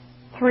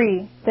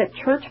 3. That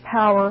church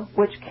power,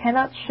 which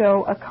cannot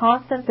show a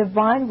constant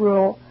divine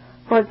rule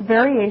for its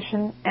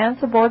variation and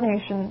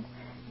subordination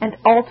and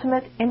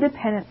ultimate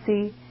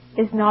independency,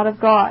 is not of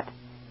God,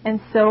 and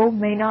so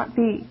may not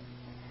be.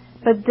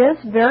 But this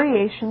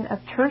variation of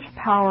church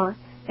power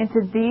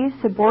into these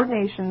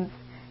subordinations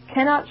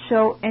cannot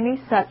show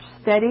any such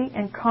steady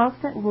and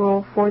constant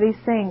rule for these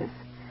things.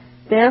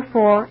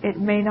 Therefore it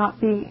may not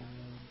be.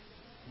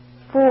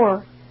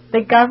 4.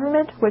 The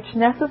government which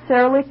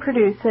necessarily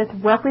produceth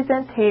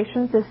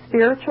representations of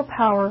spiritual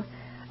power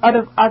out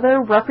of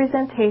other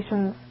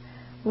representations,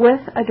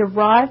 with a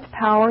derived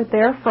power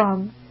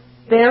therefrom,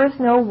 there is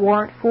no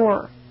warrant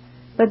for.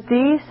 But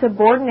these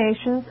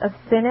subordinations of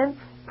synods,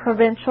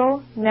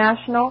 provincial,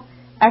 national,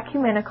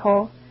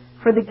 ecumenical,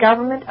 for the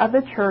government of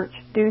the church,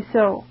 do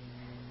so.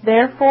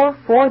 Therefore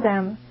for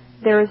them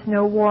there is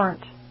no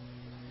warrant.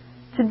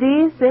 To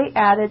these they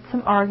added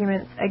some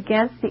arguments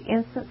against the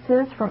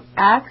instances from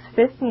Acts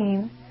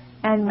 15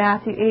 and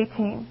Matthew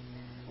 18,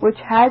 which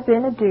had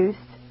been adduced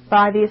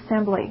by the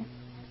assembly.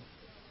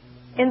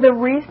 In the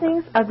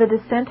reasonings of the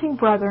dissenting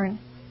brethren,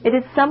 it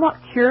is somewhat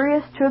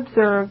curious to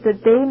observe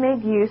that they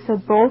made use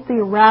of both the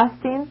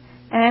Erastian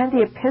and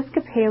the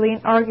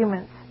Episcopalian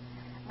arguments,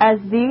 as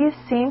these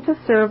seem to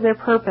serve their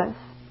purpose.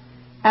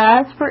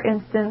 As, for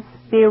instance,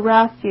 the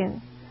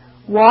Erastian,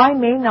 why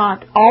may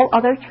not all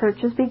other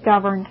churches be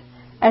governed,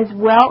 as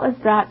well as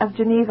that of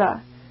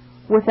Geneva,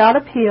 without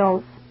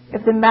appeals,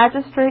 if the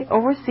magistrate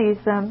oversees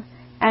them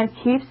and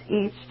keeps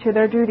each to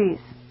their duties?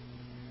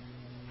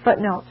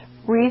 Footnote.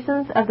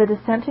 Reasons of the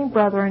Dissenting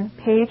Brethren,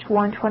 page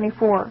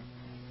 124.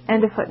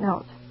 End of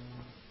footnote.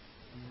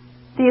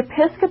 The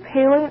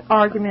Episcopalian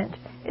argument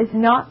is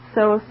not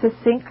so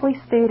succinctly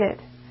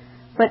stated,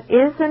 but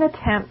is an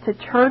attempt to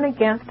turn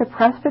against the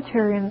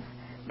Presbyterians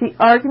the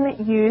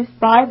argument used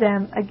by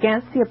them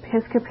against the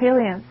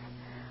Episcopalians,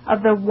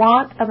 of the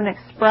want of an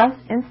express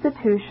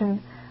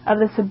institution of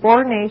the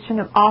subordination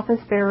of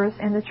office-bearers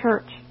in the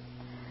church.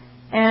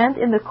 And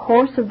in the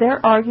course of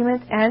their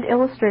argument and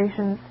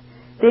illustrations,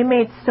 they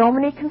made so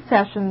many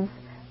concessions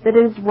that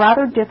it is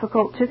rather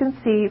difficult to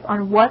conceive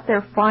on what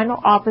their final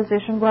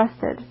opposition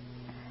rested.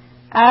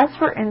 As,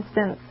 for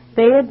instance,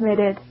 they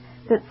admitted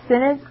that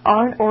synods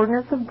are an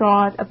ordinance of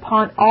God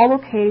upon all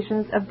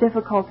occasions of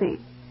difficulty,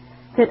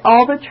 that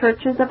all the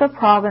churches of a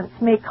province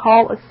may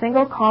call a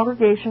single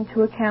congregation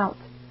to account,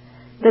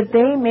 that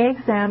they may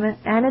examine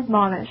and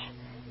admonish,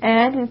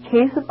 and, in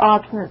case of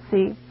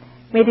obstinacy,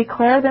 may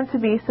declare them to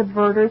be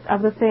subverters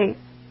of the faith,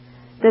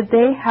 that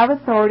they have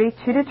authority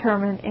to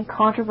determine in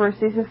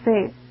controversies of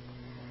faith,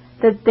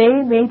 that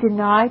they may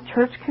deny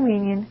church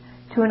communion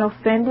to an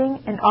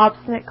offending and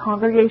obstinate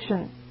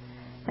congregation,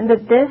 and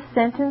that this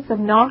sentence of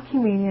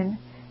non-communion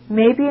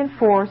may be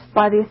enforced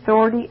by the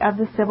authority of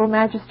the civil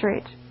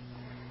magistrate,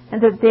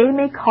 and that they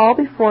may call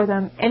before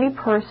them any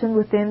person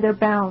within their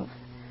bounds,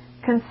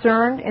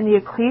 concerned in the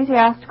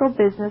ecclesiastical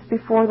business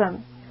before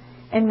them,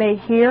 and may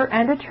hear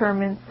and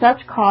determine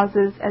such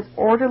causes as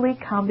orderly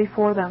come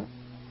before them.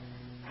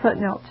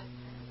 Footnote.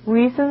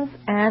 Reasons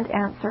and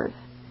Answers,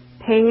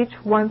 page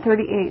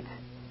 138.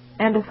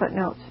 End of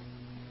footnote.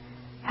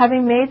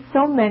 Having made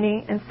so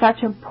many and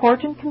such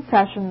important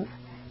concessions,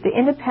 the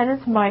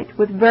independents might,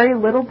 with very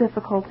little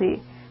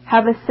difficulty,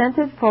 have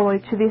assented fully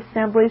to the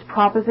Assembly's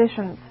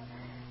propositions,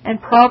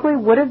 and probably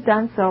would have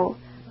done so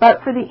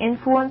but for the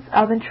influence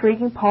of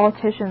intriguing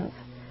politicians,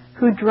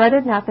 who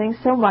dreaded nothing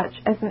so much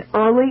as an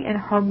early and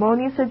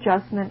harmonious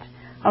adjustment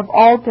of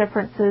all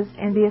differences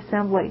in the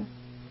Assembly.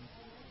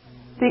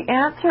 The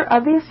answer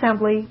of the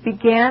Assembly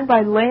began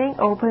by laying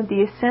open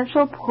the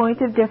essential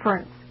point of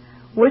difference,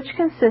 which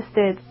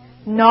consisted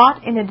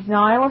not in a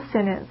denial of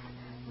synods,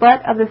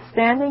 but of the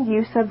standing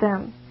use of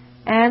them,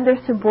 and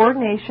their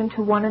subordination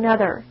to one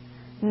another,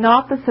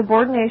 not the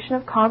subordination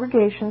of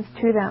congregations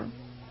to them.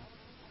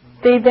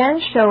 They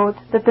then showed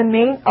that the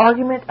main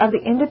argument of the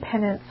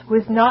independents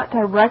was not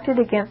directed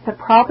against the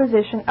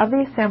proposition of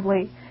the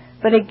Assembly,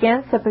 but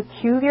against the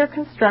peculiar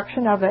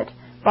construction of it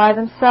by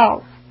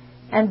themselves,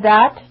 and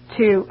that,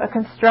 too, a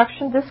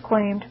construction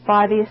disclaimed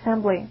by the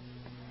Assembly.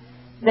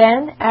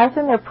 Then, as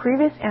in their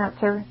previous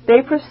answer,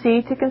 they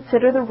proceed to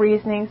consider the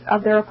reasonings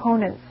of their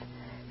opponents,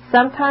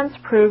 sometimes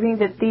proving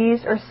that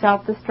these are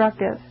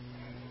self-destructive,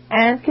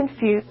 and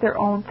confute their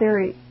own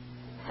theory,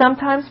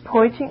 sometimes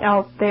pointing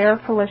out their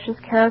fallacious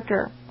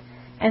character,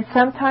 and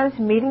sometimes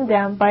meeting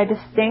them by a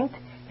distinct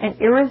and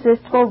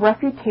irresistible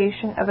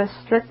refutation of a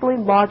strictly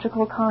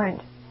logical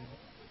kind.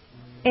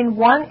 In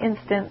one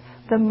instance,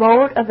 the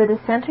mode of the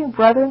dissenting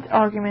brethren's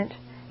argument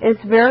is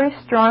very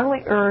strongly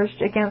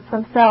urged against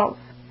themselves,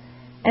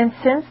 and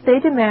since they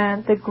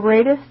demand the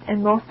greatest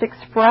and most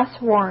express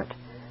warrant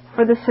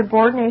for the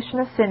subordination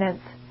of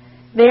synods,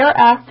 they are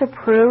asked to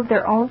prove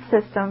their own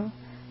system,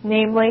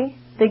 namely,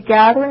 the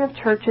gathering of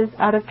churches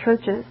out of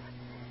churches,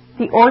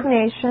 the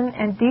ordination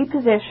and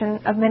deposition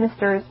of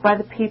ministers by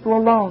the people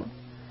alone,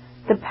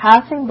 the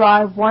passing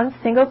by one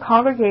single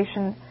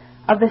congregation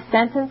of the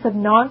sentence of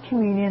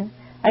non-communion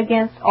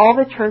against all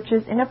the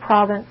churches in a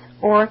province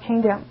or a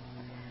kingdom,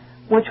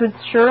 which would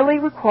surely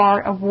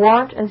require a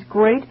warrant as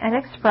great and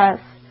express,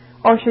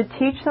 or should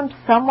teach them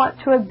somewhat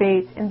to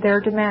abate in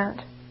their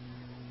demand.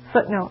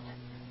 Footnote.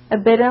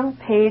 Abitum,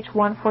 page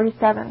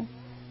 147.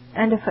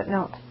 End of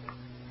footnote.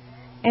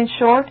 In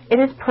short, it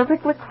is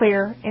perfectly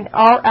clear in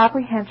our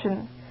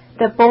apprehension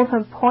that both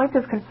in point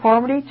of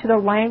conformity to the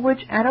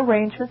language and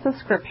arrangements of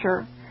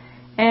Scripture,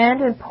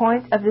 and in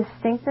point of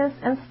distinctness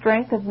and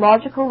strength of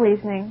logical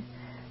reasoning,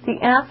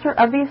 the answer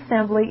of the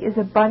Assembly is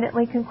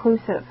abundantly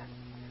conclusive.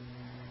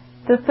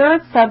 The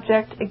third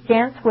subject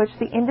against which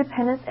the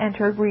Independents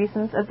entered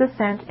reasons of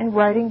dissent in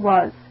writing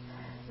was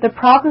the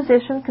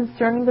proposition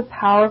concerning the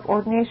power of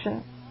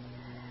ordination.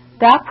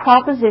 That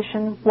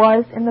proposition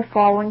was in the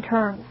following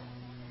terms: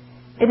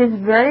 it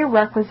is very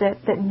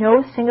requisite that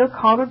no single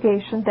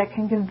congregation that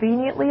can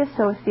conveniently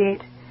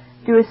associate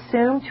do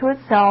assume to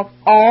itself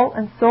all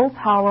and sole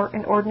power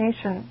in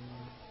ordination.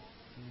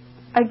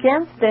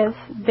 Against this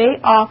they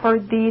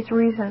offered these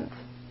reasons: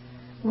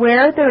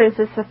 where there is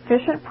a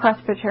sufficient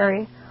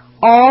presbytery,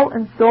 all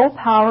and sole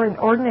power in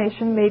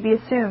ordination may be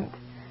assumed,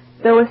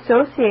 though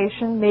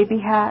association may be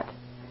had.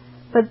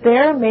 But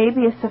there may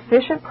be a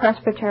sufficient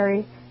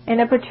presbytery in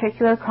a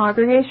particular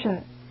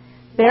congregation.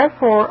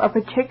 Therefore, a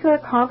particular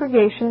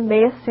congregation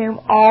may assume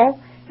all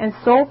and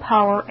sole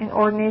power in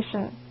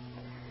ordination.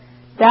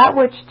 That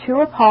which two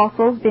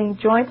apostles, being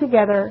joined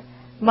together,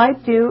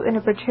 might do in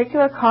a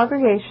particular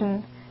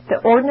congregation,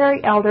 the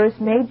ordinary elders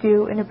may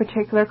do in a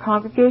particular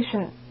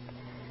congregation.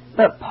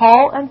 But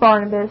Paul and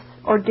Barnabas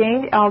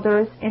ordained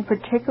elders in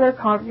particular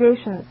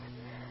congregations,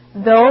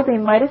 though they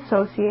might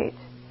associate.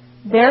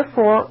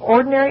 Therefore,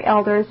 ordinary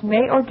elders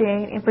may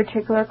ordain in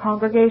particular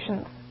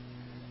congregations.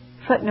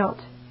 Footnote.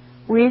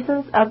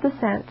 Reasons of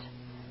Dissent,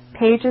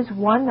 pages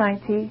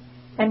 190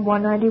 and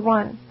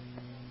 191.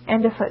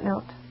 End of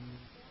footnote.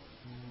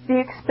 The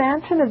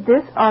expansion of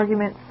this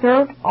argument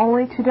served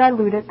only to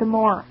dilute it the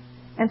more,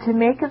 and to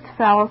make its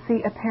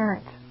fallacy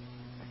apparent.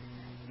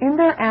 In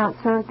their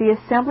answer, the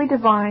Assembly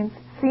divines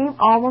seem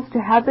almost to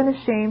have been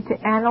ashamed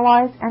to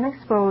analyze and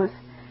expose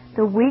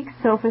the weak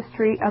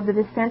sophistry of the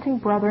dissenting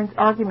brethren's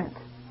argument.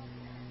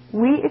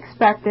 We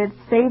expected,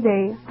 say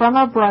they, from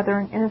our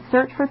brethren in a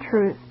search for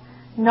truth,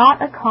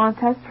 not a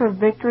contest for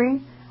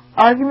victory,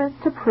 arguments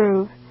to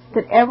prove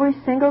that every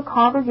single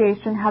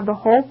congregation have the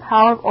whole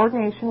power of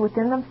ordination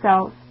within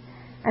themselves,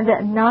 and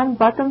that none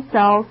but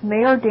themselves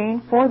may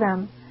ordain for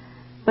them,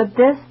 but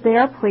this they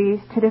are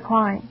pleased to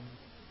decline.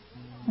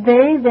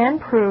 They then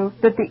prove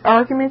that the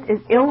argument is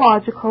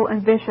illogical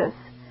and vicious,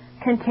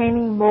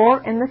 containing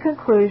more in the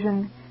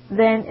conclusion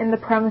than in the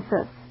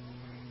premises,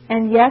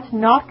 and yet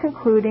not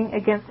concluding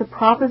against the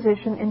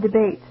proposition in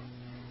debate,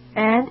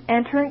 and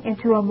entering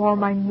into a more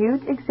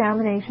minute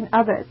examination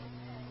of it.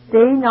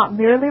 They not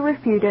merely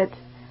refute it,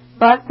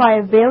 but by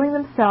availing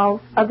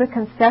themselves of the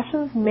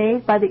concessions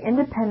made by the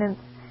Independents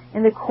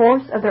in the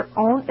course of their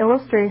own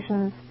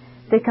illustrations,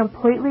 they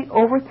completely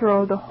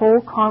overthrow the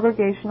whole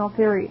congregational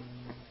theory.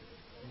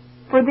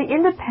 For the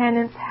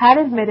Independents had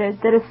admitted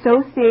that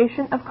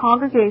association of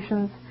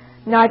congregations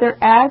neither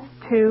adds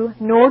to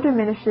nor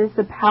diminishes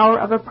the power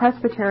of a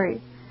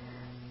presbytery,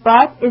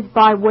 but is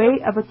by way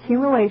of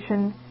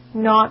accumulation,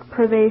 not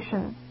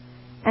privation.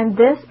 And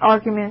this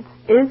argument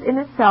is in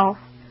itself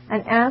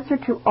an answer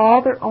to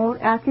all their own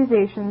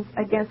accusations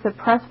against the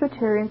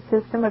Presbyterian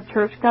system of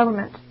church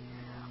government,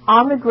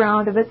 on the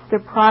ground of its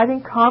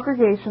depriving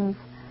congregations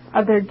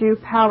of their due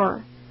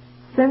power,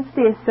 since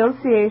the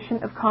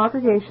association of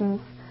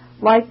congregations,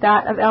 like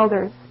that of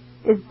elders,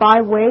 is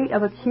by way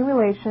of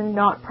accumulation,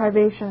 not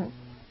privation.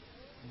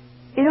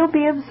 It will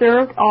be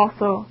observed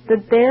also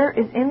that there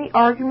is in the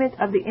argument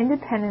of the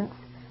Independents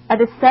a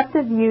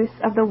deceptive use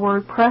of the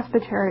word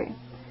presbytery,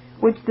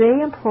 which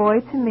they employ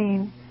to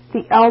mean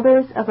the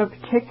elders of a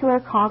particular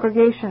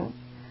congregation,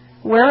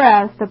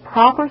 whereas the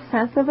proper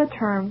sense of the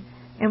term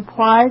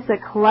implies the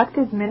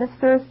collective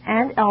ministers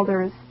and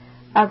elders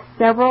of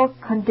several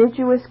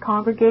contiguous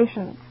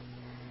congregations.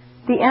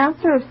 The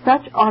answer of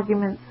such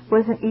arguments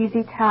was an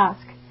easy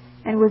task,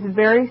 and was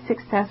very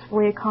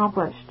successfully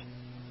accomplished.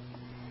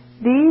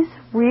 These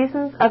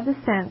reasons of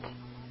dissent,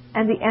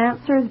 and the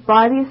answers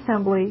by the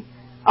Assembly,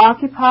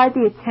 occupied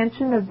the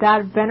attention of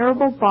that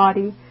venerable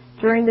body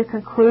during the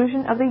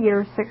conclusion of the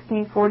year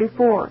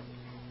 1644,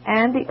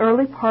 and the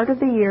early part of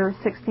the year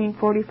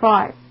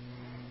 1645,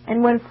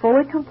 and when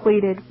fully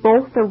completed,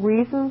 both the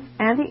reasons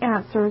and the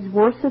answers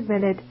were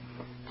submitted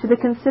to the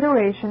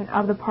consideration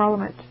of the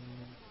Parliament.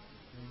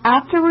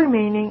 After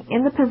remaining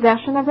in the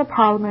possession of the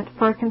Parliament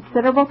for a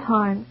considerable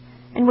time,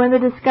 and when the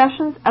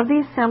discussions of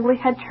the Assembly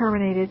had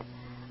terminated,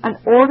 an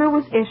order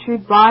was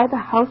issued by the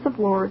House of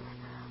Lords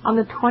on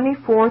the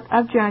 24th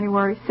of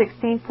January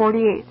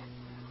 1648,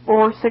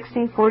 or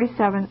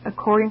 1647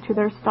 according to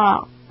their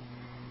style,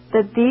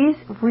 that these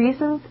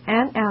reasons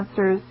and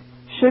answers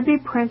should be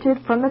printed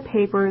from the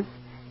papers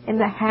in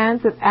the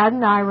hands of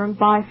Adoniram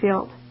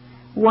Byfield,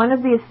 one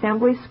of the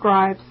Assembly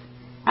scribes,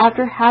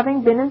 after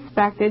having been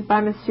inspected by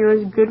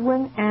Messrs.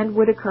 Goodwin and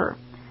Whitaker,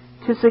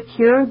 to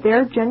secure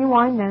their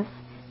genuineness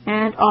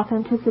and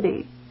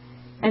authenticity,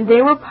 and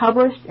they were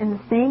published in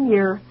the same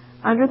year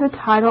under the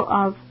title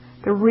of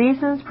The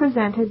Reasons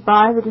Presented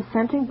by the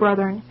Dissenting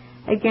Brethren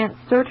Against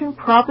Certain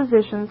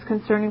Propositions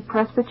Concerning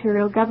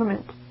Presbyterial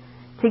Government,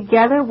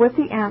 together with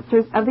the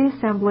answers of the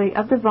Assembly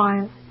of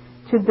Divines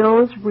to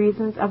those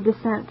reasons of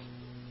dissent.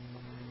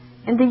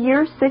 In the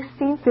year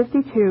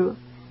 1652,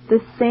 the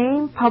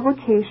same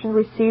publication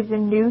received a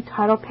new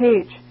title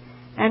page,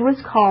 and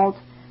was called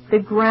The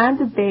Grand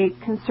Debate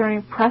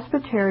Concerning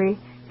Presbytery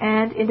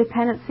and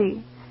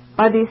Independency,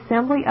 by the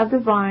Assembly of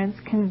Divines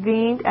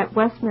convened at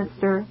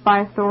Westminster by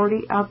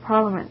authority of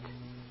Parliament.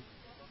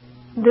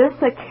 This,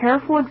 a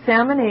careful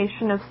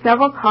examination of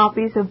several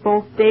copies of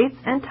both dates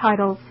and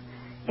titles,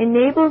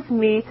 enables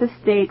me to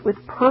state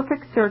with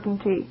perfect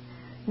certainty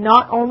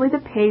not only the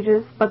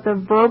pages, but the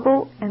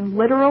verbal and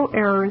literal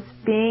errors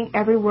being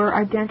everywhere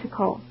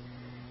identical.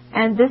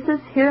 And this is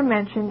here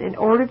mentioned in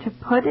order to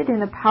put it in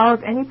the power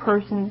of any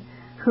person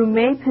who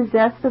may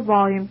possess the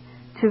volume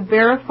to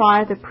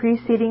verify the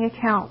preceding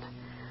account,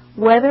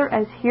 whether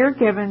as here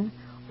given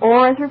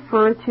or as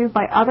referred to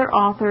by other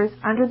authors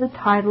under the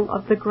title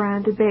of The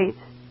Grand Debate.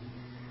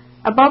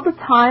 About the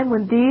time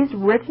when these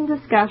written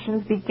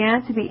discussions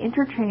began to be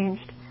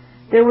interchanged,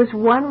 there was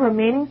one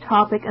remaining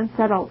topic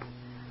unsettled,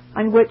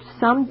 on which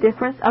some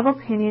difference of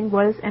opinion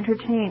was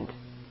entertained.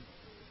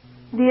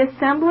 The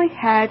Assembly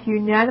had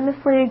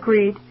unanimously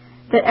agreed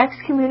that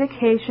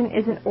excommunication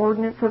is an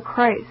ordinance of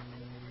Christ,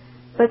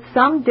 but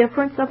some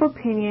difference of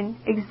opinion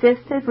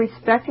existed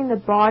respecting the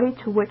body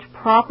to which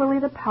properly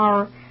the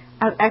power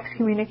of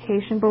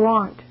excommunication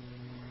belonged.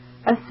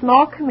 A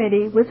small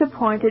committee was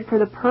appointed for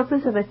the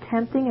purpose of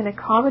attempting an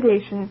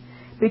accommodation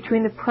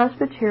between the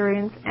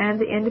Presbyterians and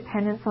the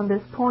Independents on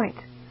this point,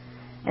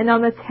 and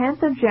on the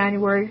 10th of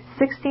January,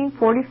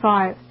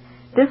 1645,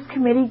 this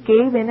committee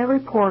gave in a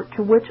report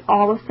to which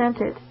all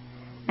assented,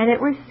 and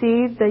it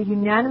received the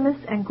unanimous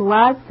and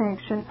glad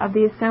sanction of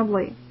the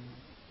Assembly.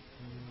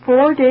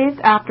 4 days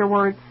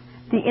afterwards,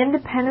 the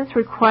Independents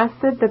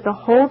requested that the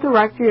whole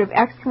directory of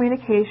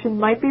excommunication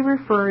might be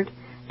referred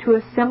to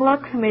a similar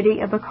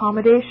committee of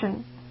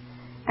accommodation,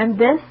 and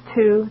this,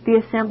 too,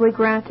 the Assembly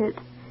granted,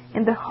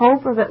 in the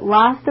hope of at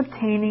last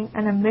obtaining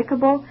an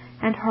amicable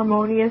and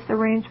harmonious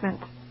arrangement.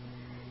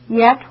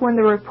 Yet, when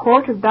the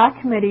report of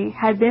that committee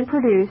had been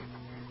produced,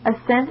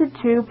 assented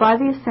to by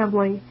the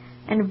Assembly,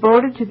 and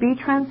voted to be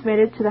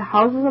transmitted to the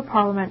Houses of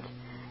Parliament,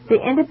 the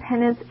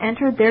Independents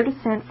entered their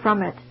dissent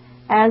from it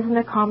as an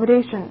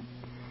accommodation,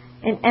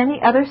 in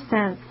any other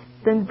sense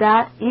than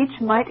that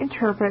each might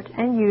interpret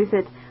and use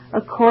it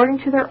according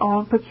to their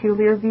own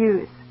peculiar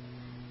views.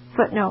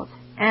 Footnote: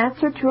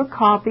 Answer to a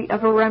copy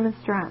of a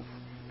remonstrance,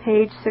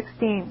 page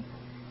 16.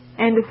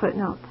 End of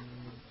footnote.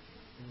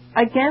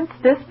 Against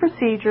this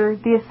procedure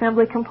the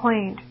Assembly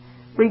complained,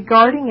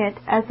 regarding it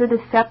as a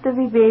deceptive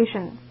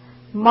evasion,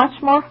 much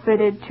more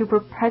fitted to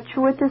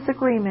perpetuate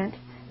disagreement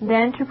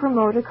than to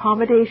promote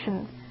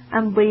accommodation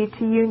and lead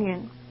to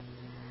union.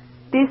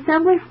 The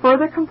Assembly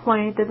further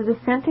complained that the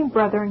dissenting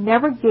brethren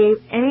never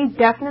gave any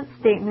definite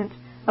statement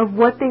of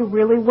what they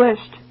really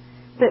wished,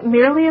 but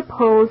merely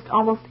opposed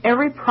almost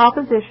every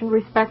proposition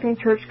respecting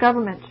church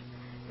government,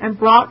 and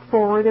brought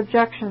forward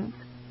objections.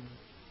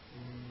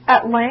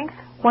 At length,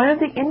 one of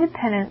the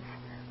Independents,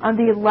 on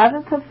the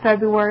 11th of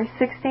February,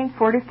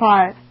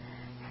 1645,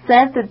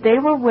 said that they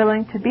were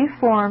willing to be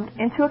formed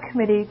into a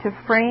committee to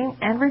frame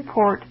and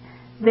report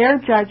their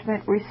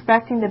judgment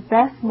respecting the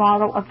best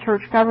model of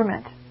church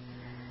government.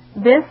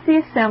 This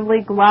the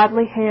Assembly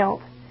gladly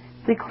hailed,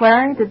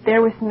 declaring that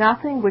there was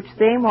nothing which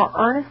they more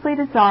earnestly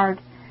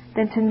desired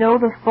than to know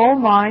the full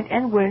mind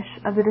and wish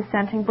of the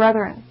dissenting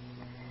brethren.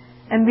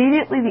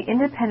 Immediately the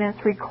Independents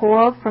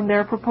recoiled from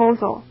their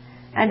proposal,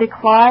 and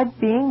declined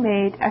being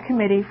made a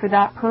committee for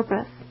that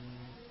purpose.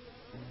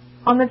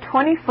 On the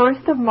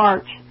 21st of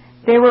March,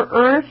 they were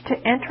urged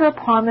to enter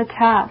upon the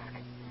task,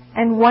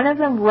 and one of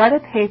them read a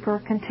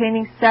paper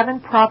containing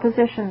 7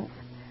 propositions,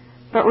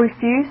 but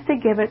refused to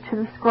give it to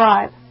the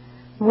scribe,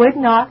 would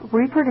not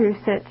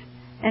reproduce it,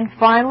 and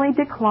finally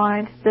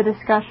declined the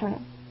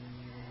discussion.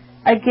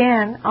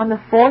 Again, on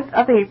the 4th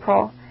of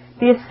April,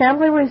 the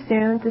Assembly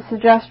resumed the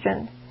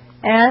suggestion,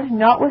 and,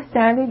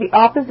 notwithstanding the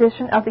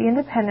opposition of the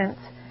Independents,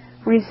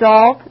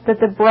 resolved that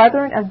the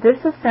brethren of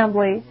this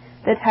Assembly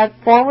that had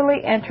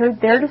formerly entered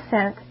their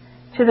dissent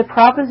to the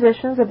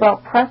propositions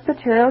about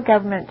presbyterial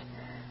government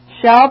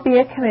shall be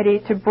a committee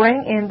to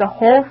bring in the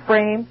whole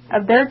frame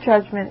of their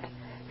judgment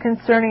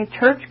concerning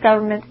church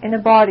government in a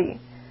body,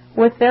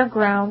 with their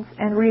grounds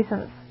and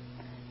reasons.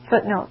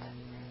 Footnote.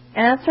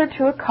 Answer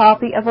to a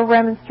copy of a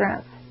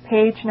remonstrance,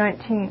 page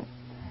 19.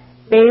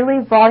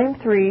 Bailey, Volume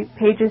 3,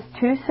 pages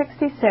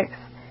 266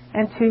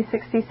 and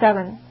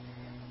 267.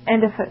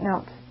 End of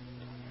footnote.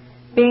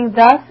 Being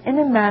thus in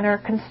a manner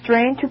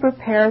constrained to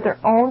prepare their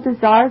own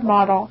desired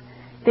model,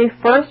 they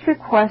first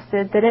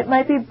requested that it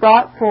might be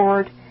brought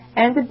forward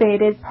and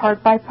debated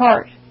part by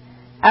part,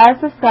 as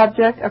the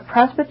subject of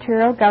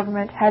Presbyterial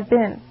government had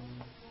been.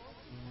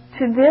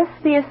 To this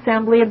the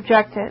Assembly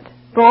objected,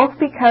 both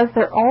because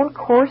their own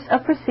course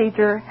of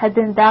procedure had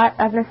been that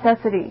of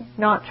necessity,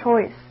 not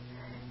choice,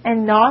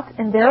 and not,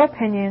 in their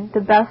opinion, the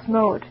best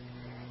mode,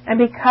 and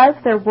because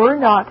there were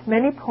not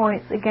many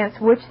points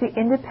against which the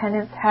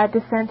independents had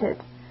dissented,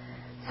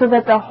 so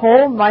that the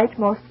whole might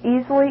most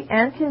easily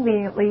and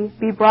conveniently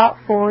be brought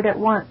forward at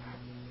once.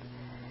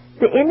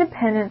 The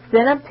independents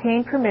then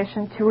obtained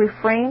permission to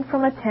refrain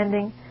from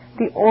attending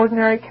the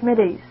ordinary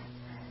committees,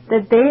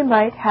 that they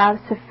might have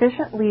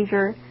sufficient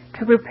leisure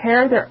to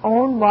prepare their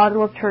own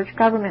model of church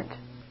government.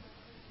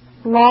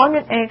 Long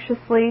and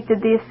anxiously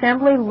did the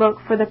Assembly look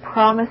for the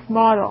promised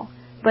model,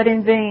 but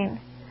in vain.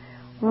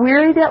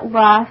 Wearied at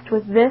last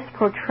with this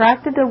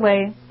protracted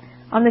delay,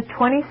 on the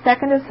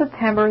 22nd of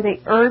September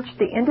they urged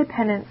the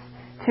independents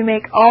to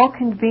make all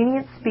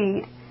convenient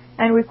speed,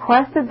 and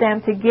requested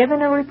them to give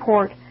in a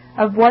report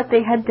of what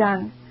they had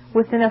done,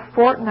 within a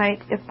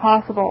fortnight if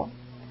possible.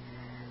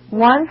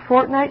 1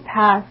 fortnight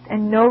passed,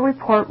 and no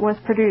report was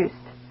produced.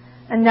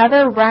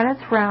 Another ran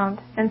its round,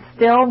 and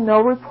still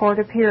no report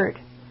appeared.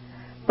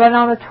 But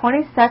on the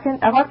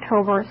 22nd of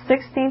October,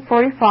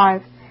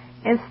 1645,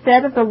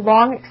 instead of the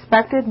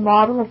long-expected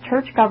model of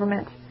church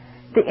government,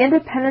 the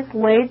independents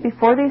laid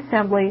before the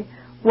Assembly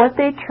what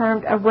they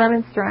termed a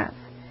remonstrance,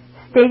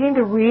 stating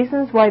the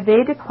reasons why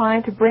they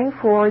declined to bring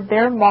forward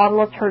their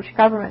model of church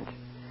government.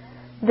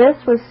 This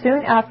was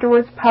soon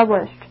afterwards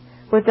published,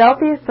 without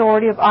the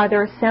authority of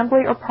either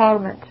Assembly or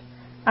Parliament,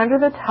 under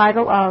the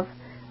title of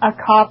A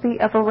Copy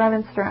of a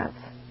Remonstrance.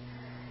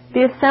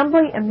 The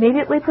Assembly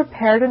immediately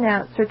prepared an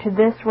answer to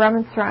this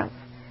remonstrance,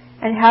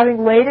 and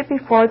having laid it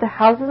before the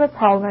Houses of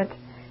Parliament,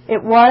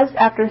 it was,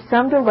 after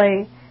some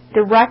delay,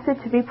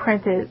 directed to be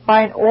printed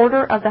by an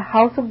order of the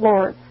House of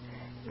Lords,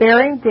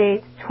 bearing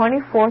date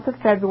 24th of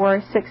February,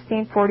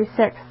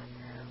 1646,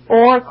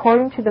 or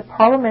according to the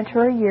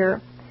parliamentary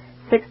year,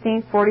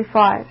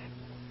 1645.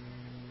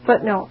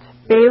 Footnote.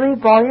 Bailey,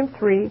 Volume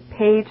 3,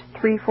 page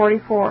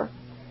 344.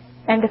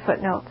 End of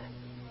footnote.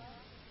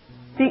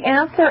 The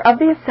answer of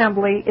the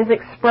Assembly is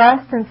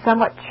expressed in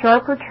somewhat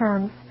sharper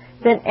terms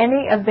than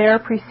any of their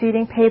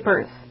preceding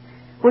papers,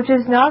 which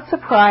is not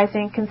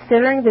surprising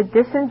considering the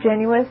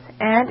disingenuous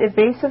and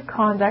evasive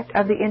conduct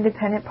of the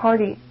independent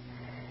party,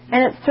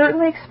 and it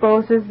certainly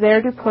exposes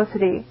their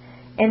duplicity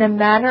in a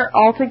manner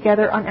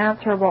altogether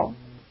unanswerable.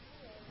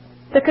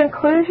 The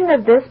conclusion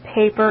of this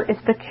paper is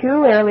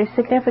peculiarly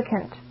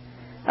significant,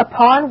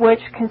 upon which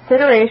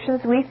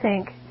considerations we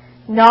think,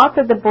 not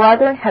that the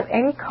brethren have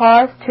any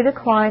cause to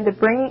decline the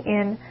bringing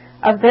in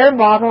of their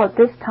model at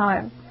this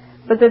time,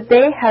 but that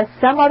they have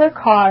some other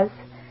cause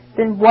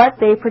than what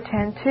they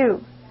pretend to,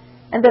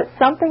 and that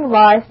something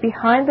lies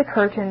behind the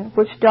curtain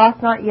which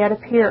doth not yet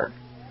appear.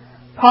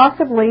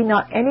 Possibly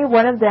not any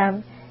one of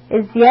them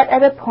is yet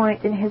at a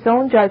point in his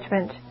own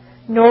judgment,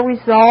 nor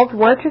resolved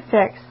where to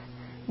fix,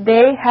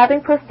 they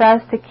having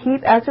professed to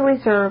keep as a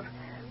reserve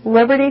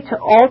liberty to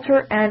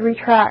alter and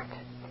retract,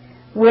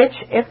 which,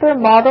 if their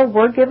model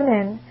were given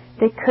in,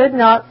 they could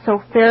not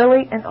so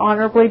fairly and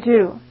honorably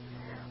do.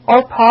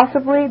 Or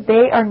possibly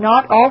they are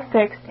not all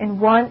fixed in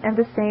one and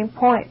the same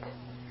point.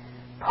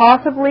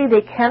 Possibly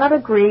they cannot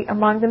agree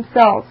among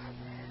themselves,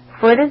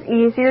 for it is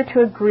easier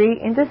to agree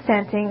in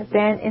dissenting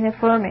than in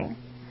affirming.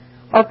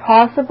 Or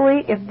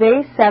possibly if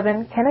they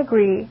 7 can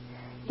agree,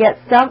 yet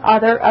some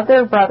other of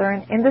their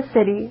brethren in the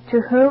city,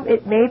 to whom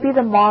it may be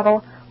the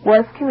model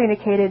was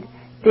communicated,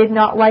 did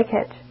not like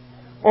it.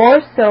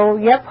 Or so,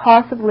 yet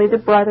possibly the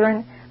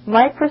brethren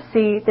might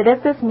perceive that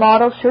if this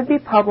model should be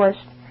published,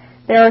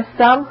 there are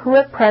some who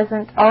at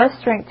present are a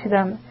strength to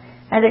them,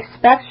 and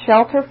expect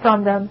shelter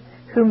from them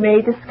who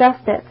may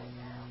disgust it,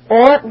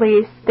 or at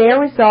least they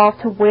are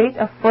resolved to wait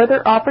a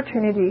further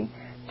opportunity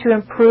to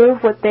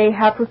improve what they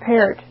have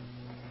prepared.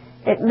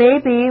 It may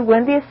be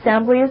when the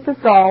Assembly is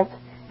dissolved,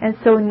 and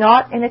so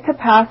not in a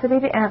capacity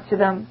to answer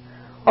them,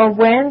 or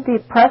when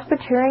the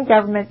Presbyterian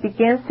government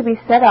begins to be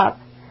set up,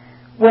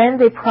 when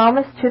they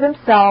promise to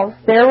themselves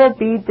there will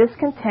be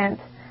discontent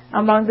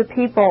among the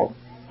people,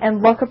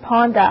 and look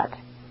upon that,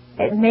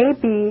 it may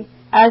be,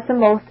 as the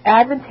most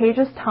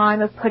advantageous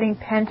time of putting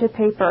pen to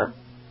paper.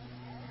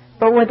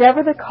 But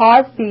whatever the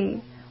cause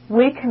be,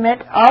 we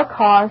commit our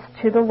cause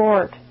to the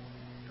Lord,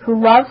 who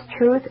loves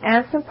truth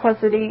and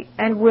simplicity,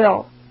 and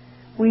will,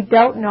 we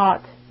doubt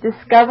not,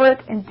 discover it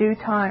in due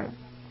time.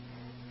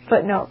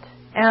 Footnote.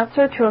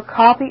 Answer to a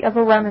copy of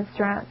a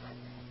remonstrance,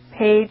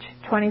 page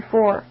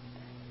 24.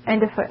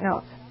 End of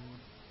footnote.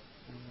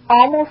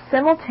 almost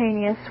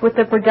simultaneous with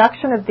the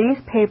production of these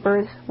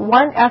papers,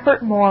 one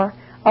effort more,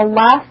 a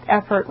last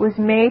effort, was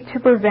made to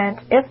prevent,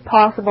 if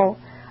possible,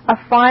 a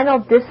final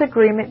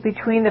disagreement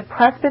between the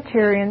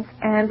Presbyterians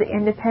and the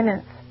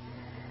Independents.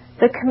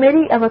 The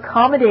Committee of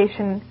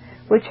Accommodation,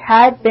 which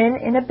had been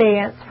in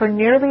abeyance for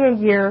nearly a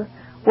year,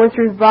 was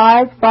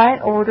revived by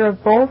an order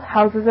of both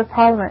Houses of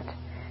Parliament,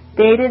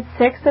 dated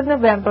 6th of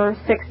November,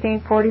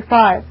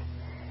 1645.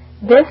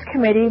 This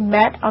committee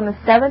met on the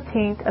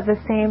 17th of the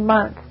same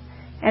month,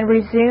 and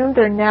resumed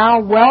their now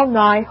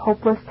well-nigh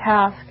hopeless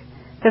task,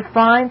 to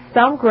find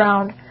some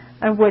ground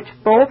on which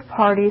both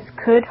parties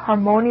could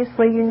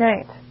harmoniously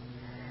unite.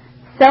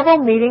 Several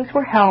meetings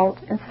were held,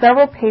 and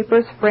several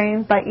papers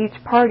framed by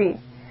each party,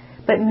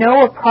 but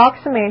no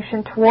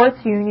approximation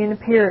towards union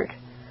appeared,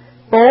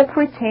 both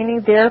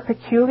retaining their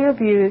peculiar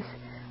views,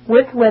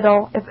 with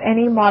little, if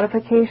any,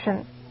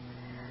 modification.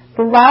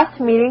 The last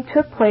meeting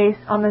took place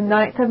on the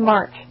 9th of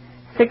March,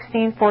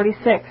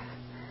 1646,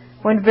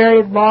 when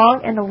very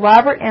long and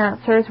elaborate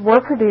answers were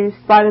produced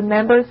by the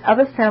members of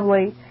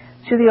Assembly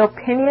to the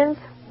opinions,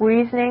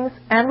 reasonings,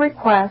 and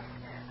requests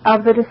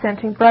of the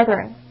dissenting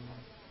brethren.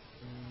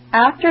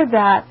 After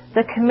that,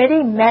 the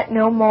committee met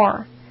no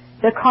more.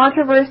 The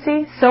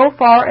controversy, so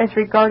far as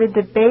regarded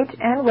debate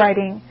and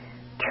writing,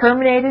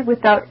 terminated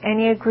without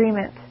any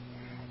agreement,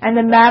 and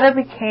the matter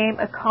became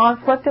a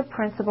conflict of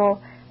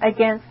principle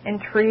against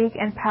intrigue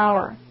and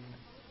power.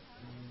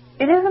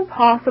 It is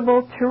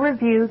impossible to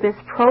review this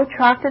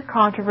protracted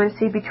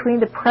controversy between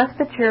the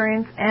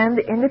Presbyterians and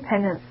the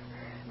Independents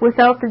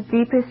without the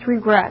deepest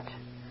regret.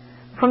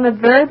 From the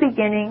very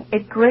beginning,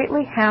 it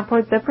greatly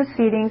hampered the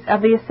proceedings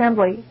of the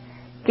Assembly,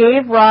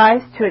 gave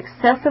rise to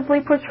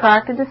excessively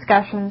protracted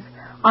discussions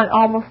on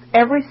almost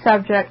every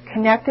subject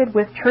connected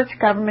with church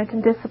government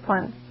and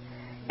discipline,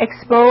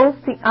 exposed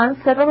the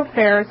unsettled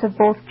affairs of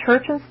both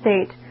church and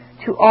state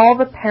to all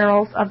the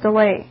perils of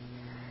delay,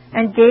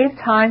 and gave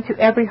time to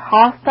every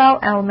hostile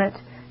element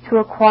to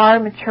acquire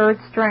matured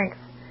strength,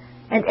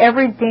 and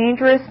every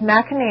dangerous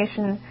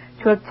machination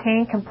to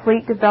obtain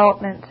complete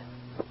development.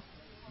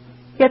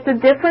 Yet the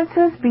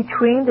differences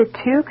between the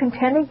two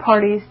contending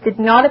parties did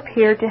not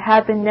appear to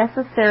have been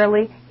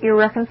necessarily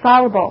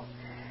irreconcilable,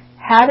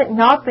 had it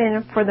not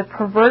been for the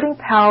perverting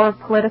power of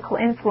political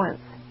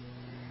influence.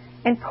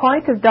 In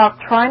point of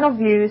doctrinal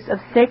views of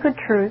sacred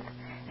truth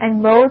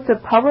and modes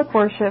of public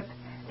worship,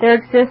 there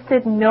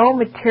existed no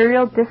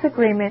material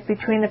disagreement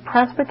between the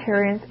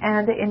Presbyterians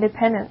and the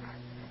Independents.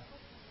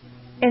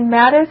 In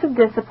matters of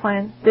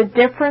discipline, the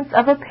difference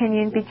of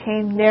opinion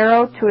became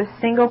narrowed to a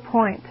single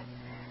point,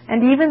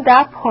 and even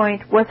that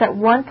point was at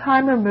one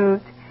time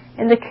removed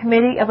in the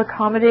Committee of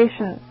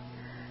Accommodation,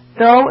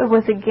 though it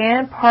was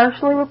again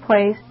partially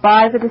replaced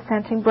by the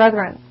dissenting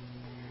brethren.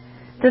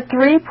 The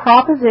three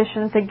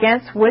propositions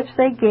against which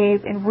they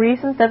gave in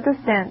reasons of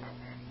dissent,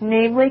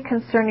 namely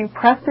concerning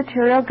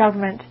presbyterial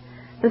government,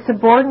 the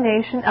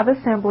subordination of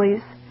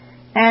assemblies,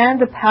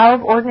 and the power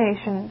of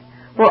ordination,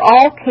 were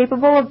all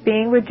capable of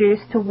being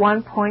reduced to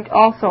one point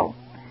also,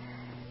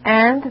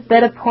 and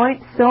that a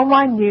point so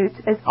minute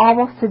as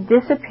almost to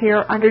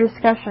disappear under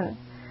discussion,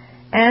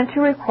 and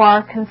to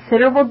require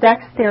considerable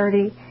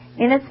dexterity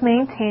in its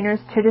maintainers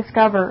to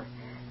discover,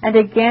 and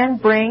again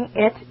bring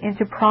it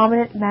into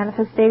prominent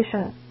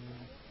manifestation.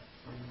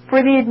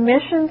 For the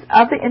admissions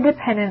of the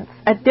Independents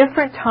at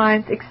different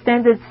times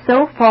extended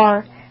so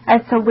far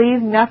as to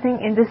leave nothing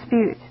in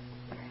dispute,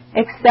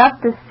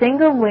 except the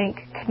single link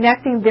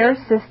connecting their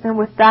system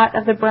with that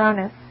of the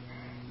Brownists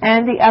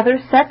and the other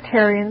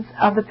sectarians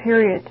of the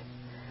period,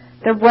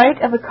 the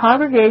right of a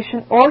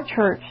congregation or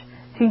church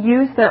to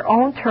use their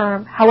own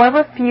term,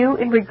 however few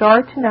in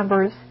regard to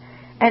numbers,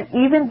 and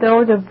even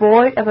though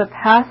devoid of a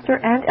pastor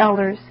and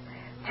elders,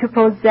 to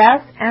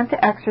possess and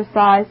to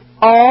exercise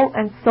all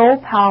and sole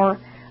power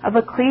of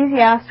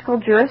ecclesiastical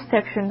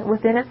jurisdiction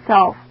within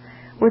itself,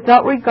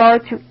 without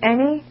regard to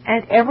any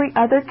and every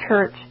other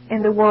church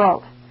in the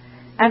world,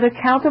 and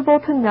accountable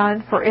to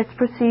none for its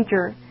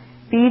procedure,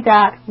 be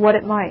that what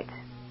it might.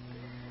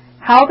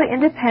 How the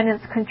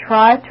Independents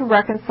contrived to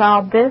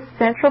reconcile this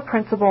central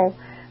principle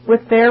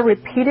with their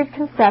repeated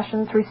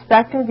concessions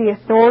respecting the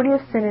authority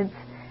of synods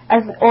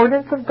as an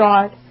ordinance of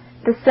God,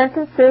 the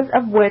sentences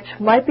of which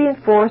might be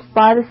enforced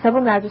by the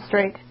civil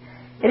magistrate,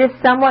 it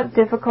is somewhat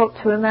difficult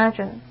to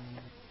imagine.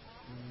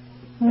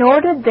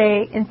 Nor did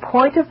they, in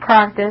point of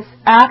practice,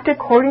 act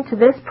according to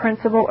this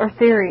principle or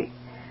theory,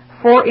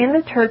 for in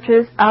the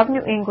churches of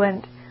New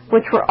England,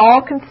 which were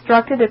all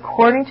constructed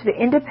according to the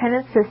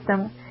independent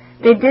system,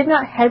 they did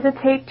not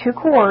hesitate to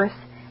coerce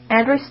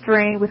and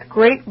restrain with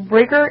great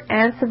rigor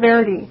and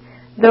severity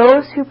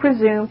those who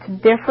presumed to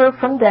differ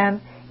from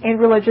them in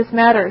religious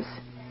matters,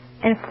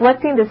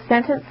 inflicting the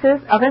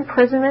sentences of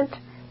imprisonment,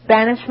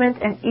 banishment,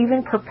 and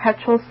even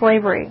perpetual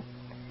slavery.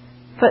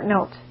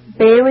 Footnote: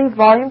 Bailey,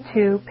 Volume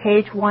 2,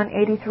 page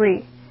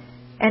 183.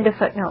 End of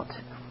footnote.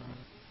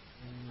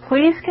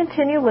 Please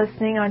continue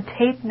listening on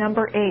tape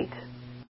number 8.